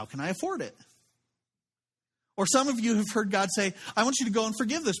question, but how can I afford it? Or some of you have heard God say, I want you to go and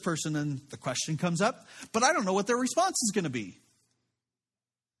forgive this person. And the question comes up, but I don't know what their response is going to be.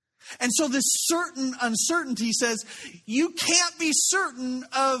 And so this certain uncertainty says, you can't be certain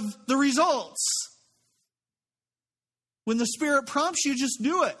of the results. When the Spirit prompts you, just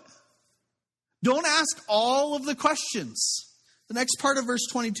do it. Don't ask all of the questions. The next part of verse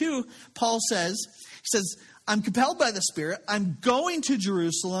 22, Paul says, I'm compelled by the Spirit. I'm going to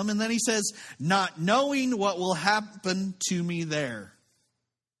Jerusalem. And then he says, not knowing what will happen to me there.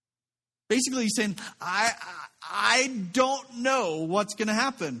 Basically, he's saying, I don't know what's going to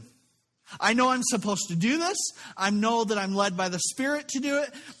happen. I know I'm supposed to do this. I know that I'm led by the Spirit to do it.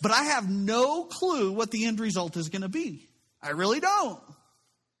 But I have no clue what the end result is going to be. I really don't.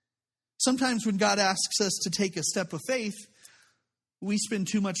 Sometimes when God asks us to take a step of faith, we spend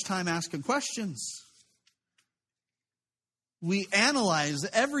too much time asking questions. We analyze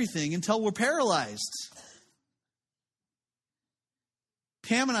everything until we're paralyzed.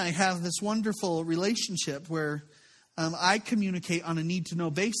 Pam and I have this wonderful relationship where I communicate on a need-to-know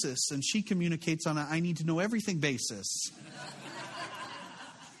basis, and she communicates on a I need-to-know everything basis.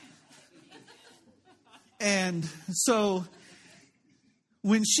 And so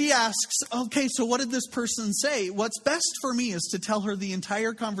when she asks, okay, so what did this person say? What's best for me is to tell her the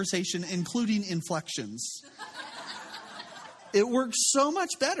entire conversation, including inflections. It works so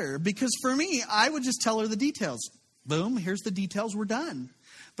much better because for me, I would just tell her the details. Boom, here's the details, we're done.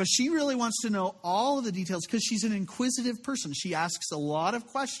 But she really wants to know all of the details because she's an inquisitive person. She asks a lot of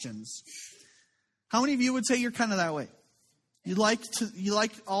questions. How many of you would say you're kind of that way? You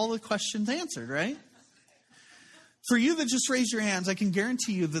like all the questions answered, right? For you that just raised your hands, I can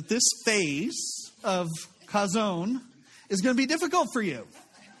guarantee you that this phase of Chazown is going to be difficult for you.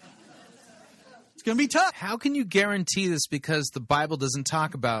 It's going to be tough. How can you guarantee this? Because the Bible doesn't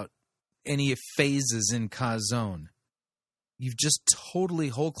talk about any phases in Chazown. You've just totally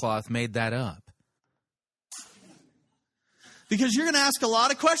whole cloth made that up. Because you're going to ask a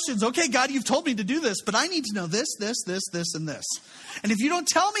lot of questions. Okay, God, you've told me to do this, but I need to know this, and this. And if you don't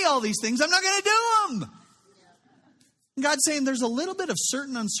tell me all these things, I'm not going to do them. And God's saying there's a little bit of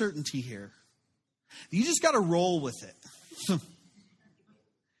certain uncertainty here. You just got to roll with it.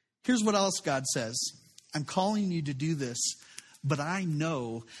 Here's what else God says. I'm calling you to do this, but I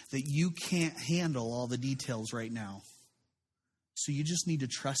know that you can't handle all the details right now. So you just need to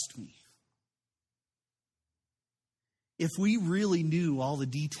trust me. If we really knew all the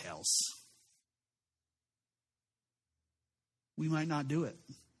details, we might not do it.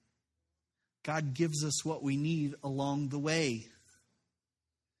 God gives us what we need along the way.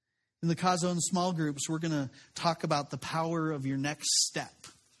 In the Chazown small groups, we're going to talk about the power of your next step.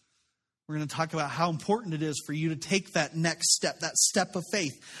 We're going to talk about how important it is for you to take that next step, that step of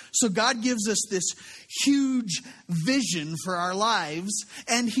faith. So God gives us this huge vision for our lives,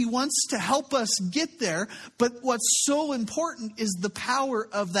 and He wants to help us get there. But what's so important is the power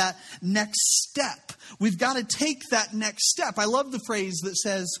of that next step. We've got to take that next step. I love the phrase that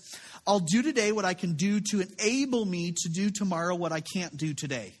says, I'll do today what I can do to enable me to do tomorrow what I can't do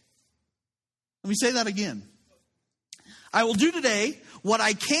today. Let me say that again. I will do today what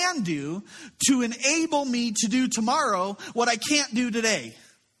I can do to enable me to do tomorrow what I can't do today.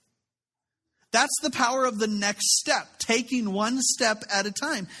 That's the power of the next step, taking one step at a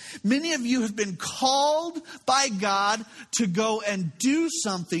time. Many of you have been called by God to go and do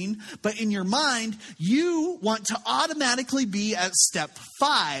something, but in your mind, you want to automatically be at step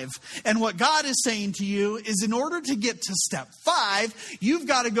 5. And what God is saying to you is in order to get to step 5, you've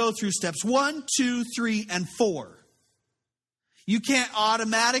got to go through steps 1, 2, 3, and 4. You can't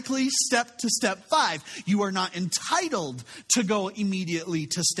automatically step to step 5. You are not entitled to go immediately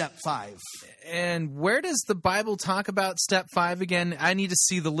to step 5. And where does the Bible talk about step 5 again? I need to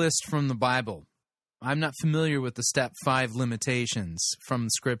see the list from the Bible. I'm not familiar with the step 5 limitations from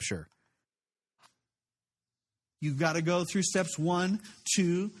Scripture. You've got to go through steps 1,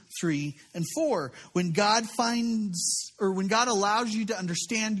 2, 3, and 4. When God allows you to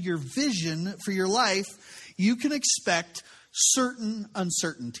understand your vision for your life, you can expect certain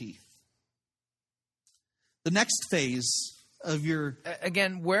uncertainty. The next phase of your...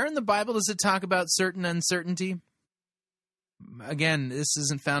 Again, where in the Bible does it talk about certain uncertainty? Again, this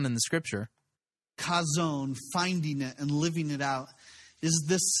isn't found in the Scripture. Chazown, finding it and living it out, is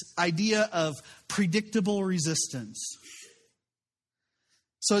this idea of predictable resistance.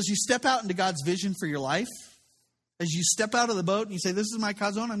 So as you step out into God's vision for your life, as you step out of the boat and you say, this is my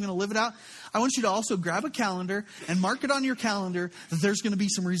Chazown, I'm going to live it out, I want you to also grab a calendar and mark it on your calendar that there's going to be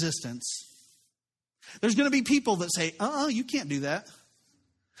some resistance. There's going to be people that say, you can't do that.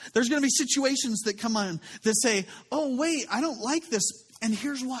 There's going to be situations that come on that say, oh, wait, I don't like this. And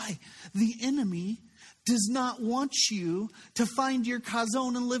here's why. The enemy does not want you to find your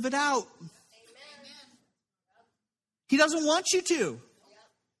Chazown and live it out. Amen. He doesn't want you to.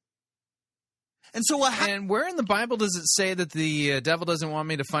 And so and where in the Bible does it say that the devil doesn't want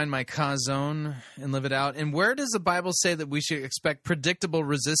me to find my Chazown and live it out? And where does the Bible say that we should expect predictable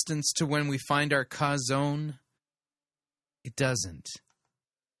resistance to when we find our Chazown? It doesn't.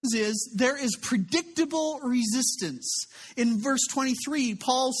 There is predictable resistance. In verse 23,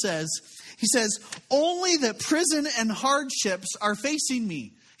 Paul says, only that prison and hardships are facing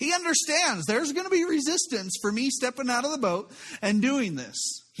me. He understands there's going to be resistance for me stepping out of the boat and doing this.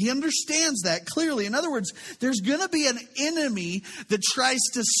 He understands that clearly. In other words, there's going to be an enemy that tries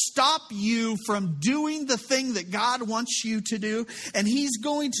to stop you from doing the thing that God wants you to do. And he's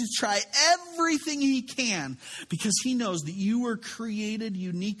going to try everything he can because he knows that you were created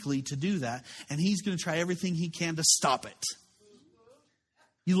uniquely to do that. And he's going to try everything he can to stop it.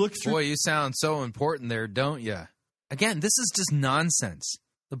 You look through. Boy, you sound so important there, don't you? Again, this is just nonsense.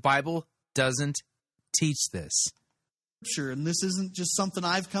 The Bible doesn't teach this. And this isn't just something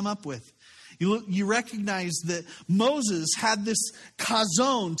I've come up with. You recognize that Moses had this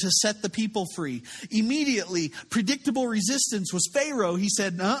Chazown to set the people free. Immediately, predictable resistance was Pharaoh. He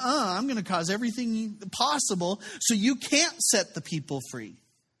said, I'm going to cause everything possible so you can't set the people free.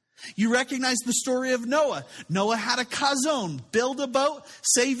 You recognize the story of Noah. Noah had a Chazown, build a boat,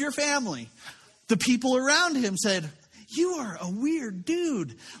 save your family. The people around him said, you are a weird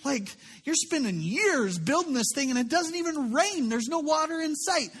dude. Like, you're spending years building this thing and it doesn't even rain. There's no water in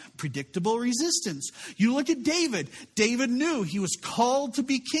sight. Predictable resistance. You look at David. David knew he was called to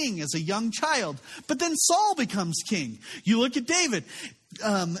be king as a young child. But then Saul becomes king. You look at David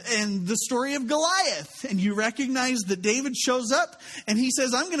and the story of Goliath. And you recognize that David shows up and he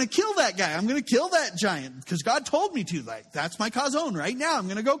says, I'm going to kill that guy. I'm going to kill that giant because God told me to. Like, that's my Chazown right now. I'm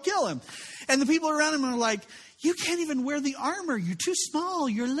going to go kill him. And the people around him are like, you can't even wear the armor. You're too small.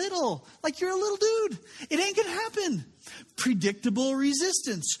 You're little. Like, you're a little dude. It ain't going to happen. Predictable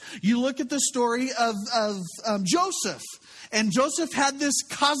resistance. You look at the story of Joseph. And Joseph had this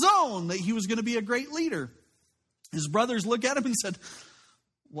Chazown that he was going to be a great leader. His brothers look at him and said,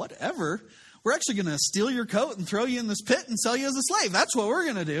 whatever. We're actually going to steal your coat and throw you in this pit and sell you as a slave. That's what we're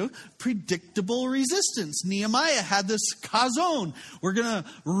going to do. Predictable resistance. Nehemiah had this Chazown. We're going to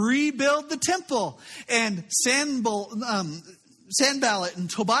rebuild the temple. And Sanballat and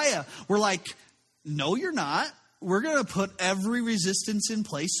Tobiah were like, no, you're not. We're going to put every resistance in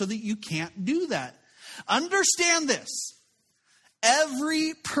place so that you can't do that. Understand this.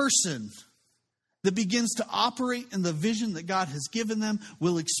 Every person that begins to operate in the vision that God has given them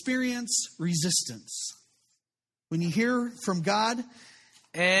will experience resistance. When you hear from God,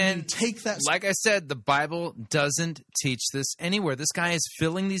 and you take that. Like I said, the Bible doesn't teach this anywhere. This guy is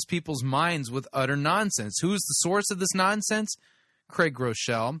filling these people's minds with utter nonsense. Who's the source of this nonsense? Craig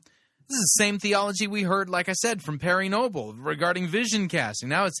Groeschel. This is the same theology we heard, like I said, from Perry Noble regarding vision casting.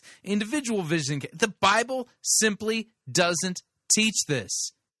 Now it's individual vision. The Bible simply doesn't teach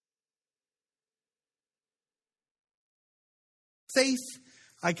this. Faith,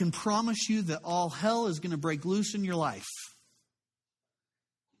 I can promise you that all hell is going to break loose in your life.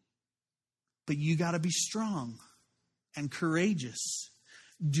 But you got to be strong and courageous.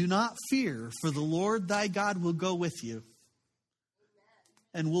 Do not fear, for the Lord thy God will go with you.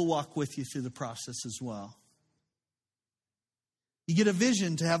 And we'll walk with you through the process as well. You get a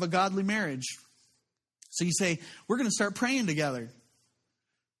vision to have a godly marriage. So you say, we're going to start praying together.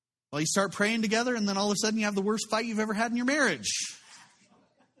 Well, you start praying together, and then all of a sudden you have the worst fight you've ever had in your marriage.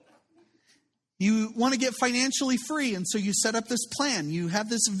 You want to get financially free, and so you set up this plan. You have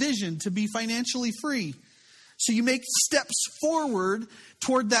this vision to be financially free. So you make steps forward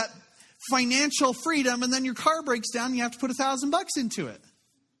toward that financial freedom, and then your car breaks down, and you have to put $1,000 into it.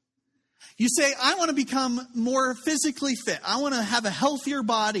 You say, I want to become more physically fit. I want to have a healthier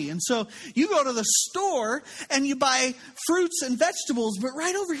body. And so you go to the store and you buy fruits and vegetables, but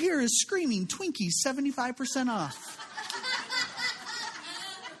right over here is screaming Twinkies 75% off.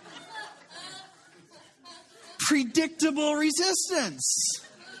 Predictable resistance.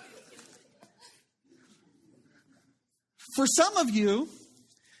 For some of you,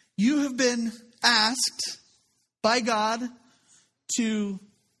 you have been asked by God to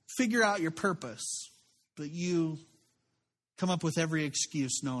figure out your purpose, but you come up with every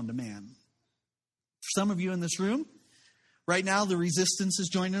excuse known to man. For some of you in this room, right now the resistance is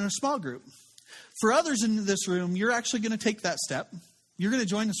joining a small group. For others in this room, you're actually going to take that step. You're going to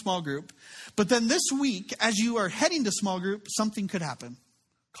join a small group. But then this week, as you are heading to small group, something could happen.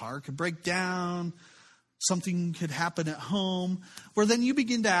 Car could break down. Something could happen at home. Where then you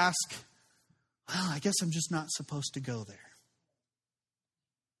begin to ask, well, I guess I'm just not supposed to go there.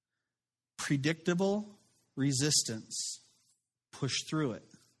 Predictable resistance. Push through it.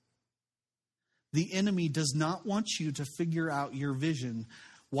 The enemy does not want you to figure out your vision,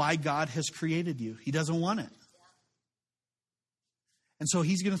 why God has created you. He doesn't want it. And so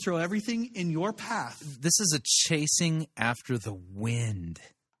he's going to throw everything in your path. This is a chasing after the wind.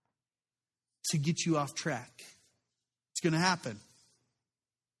 To get you off track. It's going to happen.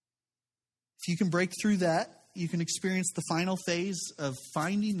 If you can break through that, you can experience the final phase of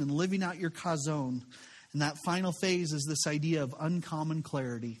finding and living out your Chazown. And that final phase is this idea of uncommon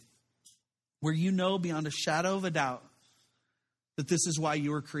clarity, where you know beyond a shadow of a doubt that this is why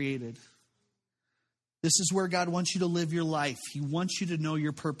you were created. This is where God wants you to live your life. He wants you to know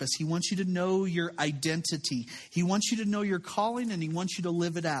your purpose. He wants you to know your identity. He wants you to know your calling, and he wants you to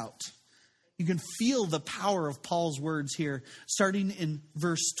live it out. You can feel the power of Paul's words here. Starting in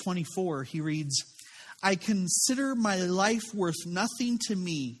verse 24, he reads, I consider my life worth nothing to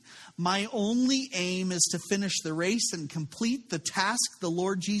me. My only aim is to finish the race and complete the task the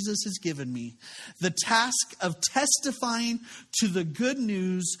Lord Jesus has given me. The task of testifying to the good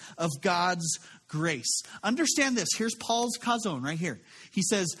news of God's grace. Understand this. Here's Paul's Chazown right here. He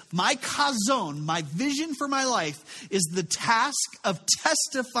says, my Chazown, my vision for my life, is the task of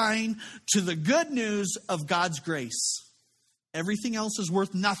testifying to the good news of God's grace. Everything else is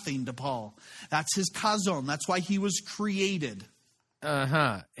worth nothing to Paul. That's his Chazown. That's why he was created.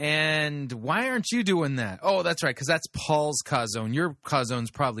 And why aren't you doing that? Oh, that's right, because that's Paul's Chazown. Your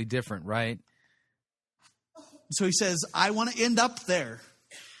Chazown's probably different, right? So he says, I want to end up there.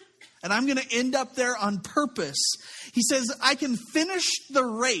 And I'm going to end up there on purpose. He says, I can finish the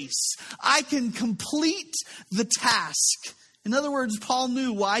race. I can complete the task. In other words, Paul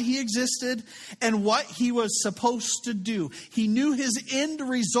knew why he existed and what he was supposed to do. He knew his end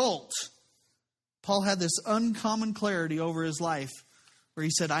result. Paul had this uncommon clarity over his life where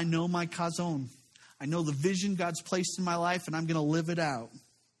he said, I know my Chazown. I know the vision God's placed in my life, and I'm going to live it out.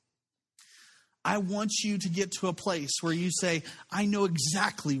 I want you to get to a place where you say, I know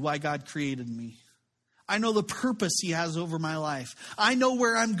exactly why God created me. I know the purpose he has over my life. I know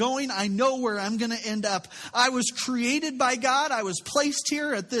where I'm going. I know where I'm going to end up. I was created by God. I was placed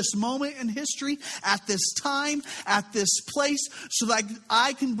here at this moment in history, at this time, at this place, so that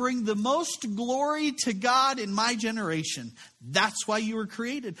I can bring the most glory to God in my generation. That's why you were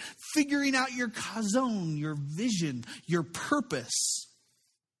created. Figuring out your Chazown, your vision, your purpose.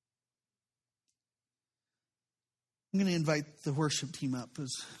 I'm going to invite the worship team up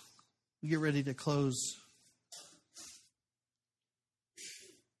as We get ready to close.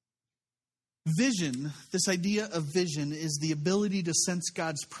 Vision, this idea of vision, is the ability to sense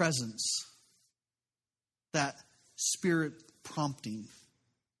God's presence, that spirit prompting,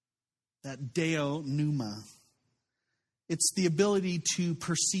 that deo pneuma. It's the ability to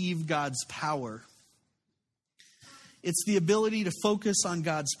perceive God's power. It's the ability to focus on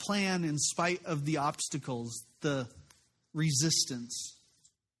God's plan in spite of the obstacles, the resistance.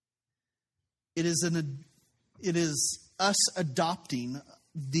 It is us adopting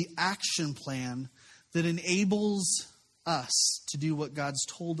the action plan that enables us to do what God's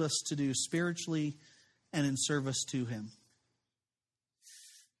told us to do spiritually and in service to Him.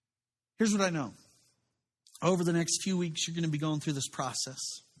 Here's what I know. Over the next few weeks, you're going to be going through this process.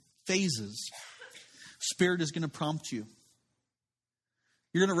 Phases. Spirit is going to prompt you.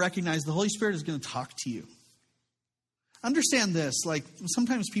 You're going to recognize the Holy Spirit is going to talk to you. Understand this, like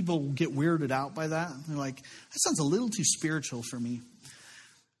sometimes people get weirded out by that. They're like, that sounds a little too spiritual for me.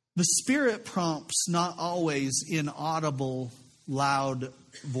 The Spirit prompts not always in audible, loud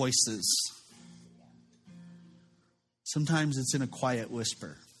voices. Sometimes it's in a quiet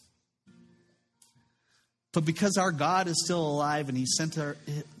whisper. But because our God is still alive and He sent our...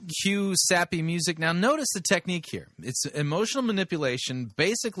 Cue sappy music. Now notice the technique here. It's emotional manipulation,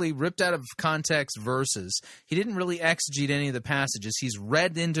 basically ripped out of context verses. He didn't really exegete any of the passages. He's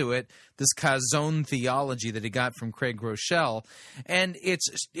read into it this Chazown theology that he got from Craig Rochelle. And it's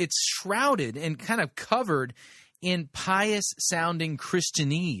shrouded and kind of covered in pious-sounding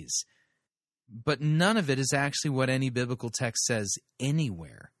Christianese. But none of it is actually what any biblical text says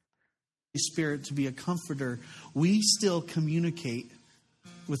anywhere. Spirit to be a comforter, we still communicate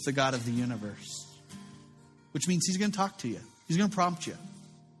with the God of the universe, which means He's going to talk to you. He's going to prompt you.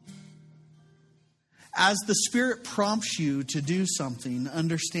 As the Spirit prompts you to do something,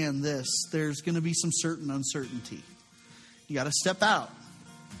 understand this: there's going to be some certain uncertainty. You got to step out.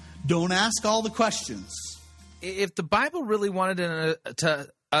 Don't ask all the questions. If the Bible really wanted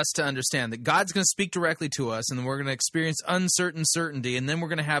us to understand that God's going to speak directly to us, and then we're going to experience uncertain certainty, and then we're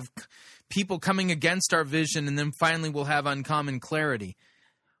going to have people coming against our vision, and then finally we'll have uncommon clarity.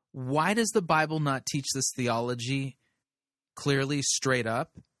 Why does the Bible not teach this theology clearly, straight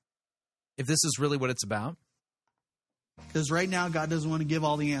up, if this is really what it's about? Because right now God doesn't want to give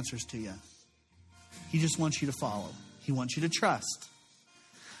all the answers to you. He just wants you to follow. He wants you to trust.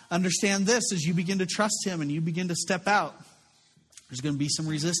 Understand this: as you begin to trust Him and you begin to step out, there's going to be some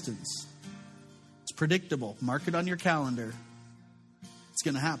resistance. It's predictable. Mark it on your calendar. It's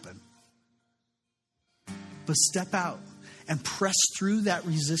going to happen. But step out and press through that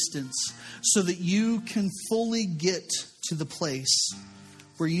resistance so that you can fully get to the place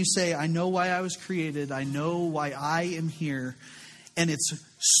where you say, I know why I was created. I know why I am here. And it's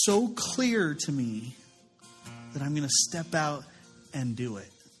so clear to me that I'm going to step out and do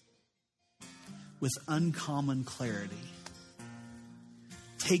it with uncommon clarity.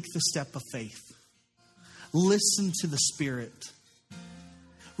 Take the step of faith. Listen to the Spirit.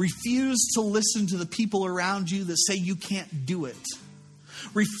 Refuse to listen to the people around you that say you can't do it.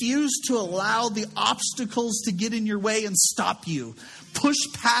 Refuse to allow the obstacles to get in your way and stop you. Push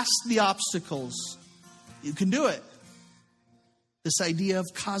past the obstacles. You can do it. This idea of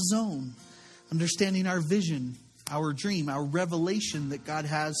Chazown, understanding our vision, our dream, our revelation that God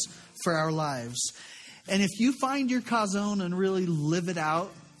has for our lives. And if you find your Chazown and really live it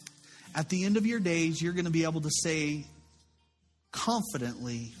out, at the end of your days, you're going to be able to say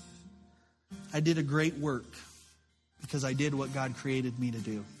confidently, I did a great work because I did what God created me to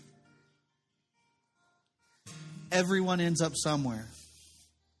do. Everyone ends up somewhere,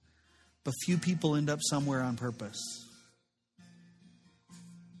 but few people end up somewhere on purpose.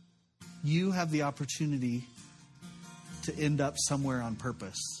 You have the opportunity to end up somewhere on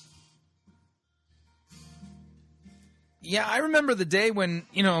purpose. Yeah, I remember the day when,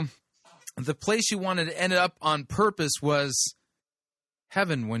 the place you wanted to end up on purpose was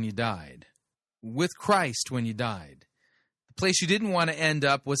heaven when you died, with Christ when you died. The place you didn't want to end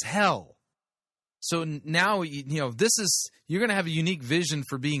up was hell. So now, you're going to have a unique vision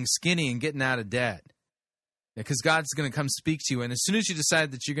for being skinny and getting out of debt. Because God's going to come speak to you. And as soon as you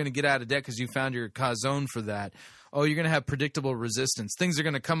decide that you're going to get out of debt because you found your Chazown for that, you're going to have predictable resistance. Things are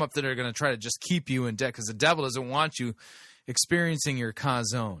going to come up that are going to try to just keep you in debt because the devil doesn't want you experiencing your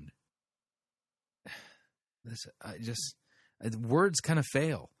Chazown. Words kind of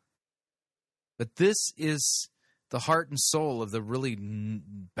fail. But this is the heart and soul of the really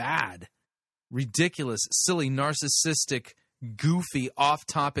bad, ridiculous, silly, narcissistic, goofy,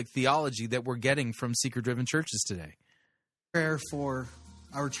 off-topic theology that we're getting from seeker-driven churches today. Prayer for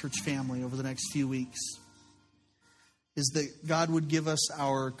our church family over the next few weeks is that God would give us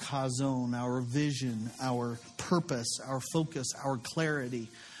our Chazown, our vision, our purpose, our focus, our clarity,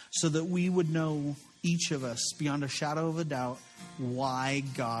 so that we would know, each of us, beyond a shadow of a doubt, why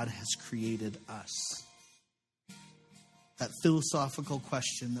God has created us. That philosophical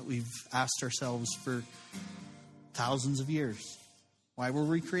question that we've asked ourselves for thousands of years. Why were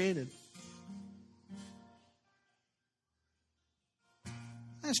we created?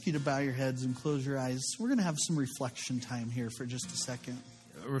 I ask you to bow your heads and close your eyes. We're going to have some reflection time here for just a second.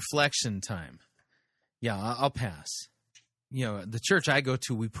 Reflection time. Yeah, I'll pass. You know, the church I go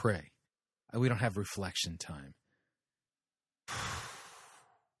to, we pray. We don't have reflection time.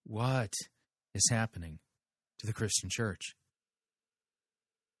 What is happening to the Christian church?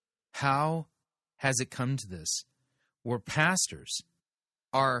 How has it come to this, where pastors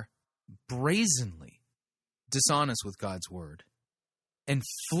are brazenly dishonest with God's word and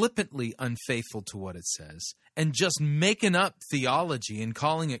flippantly unfaithful to what it says, and just making up theology and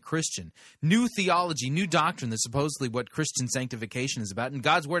calling it Christian? New theology, new doctrine that's supposedly what Christian sanctification is about, and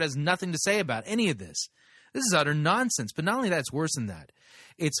God's word has nothing to say about any of this. This is utter nonsense. But not only that, it's worse than that.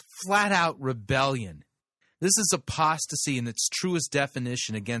 It's flat-out rebellion. This is apostasy in its truest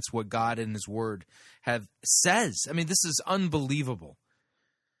definition against what God and His Word says. I mean, this is unbelievable.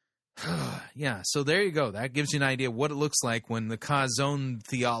 Yeah, so there you go. That gives you an idea of what it looks like when the Chazown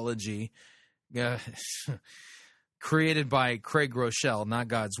theology, created by Craig Rochelle, not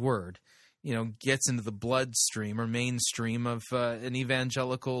God's Word, gets into the bloodstream or mainstream of an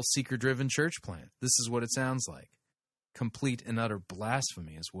evangelical, seeker-driven church plant. This is what it sounds like. Complete and utter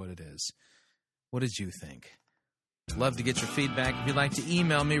blasphemy is what it is. What did you think? Love to get your feedback. If you'd like to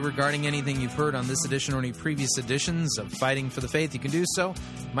email me regarding anything you've heard on this edition or any previous editions of Fighting for the Faith, you can do so.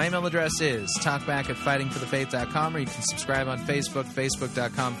 My email address is talkback@fightingforthefaith.com, or you can subscribe on Facebook,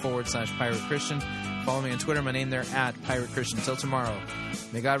 facebook.com/Pirate Christian. Follow me on Twitter. My name there, @Pirate Christian. Until tomorrow,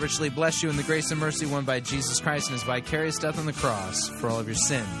 may God richly bless you in the grace and mercy won by Jesus Christ and His vicarious death on the cross for all of your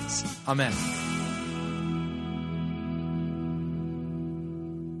sins. Amen.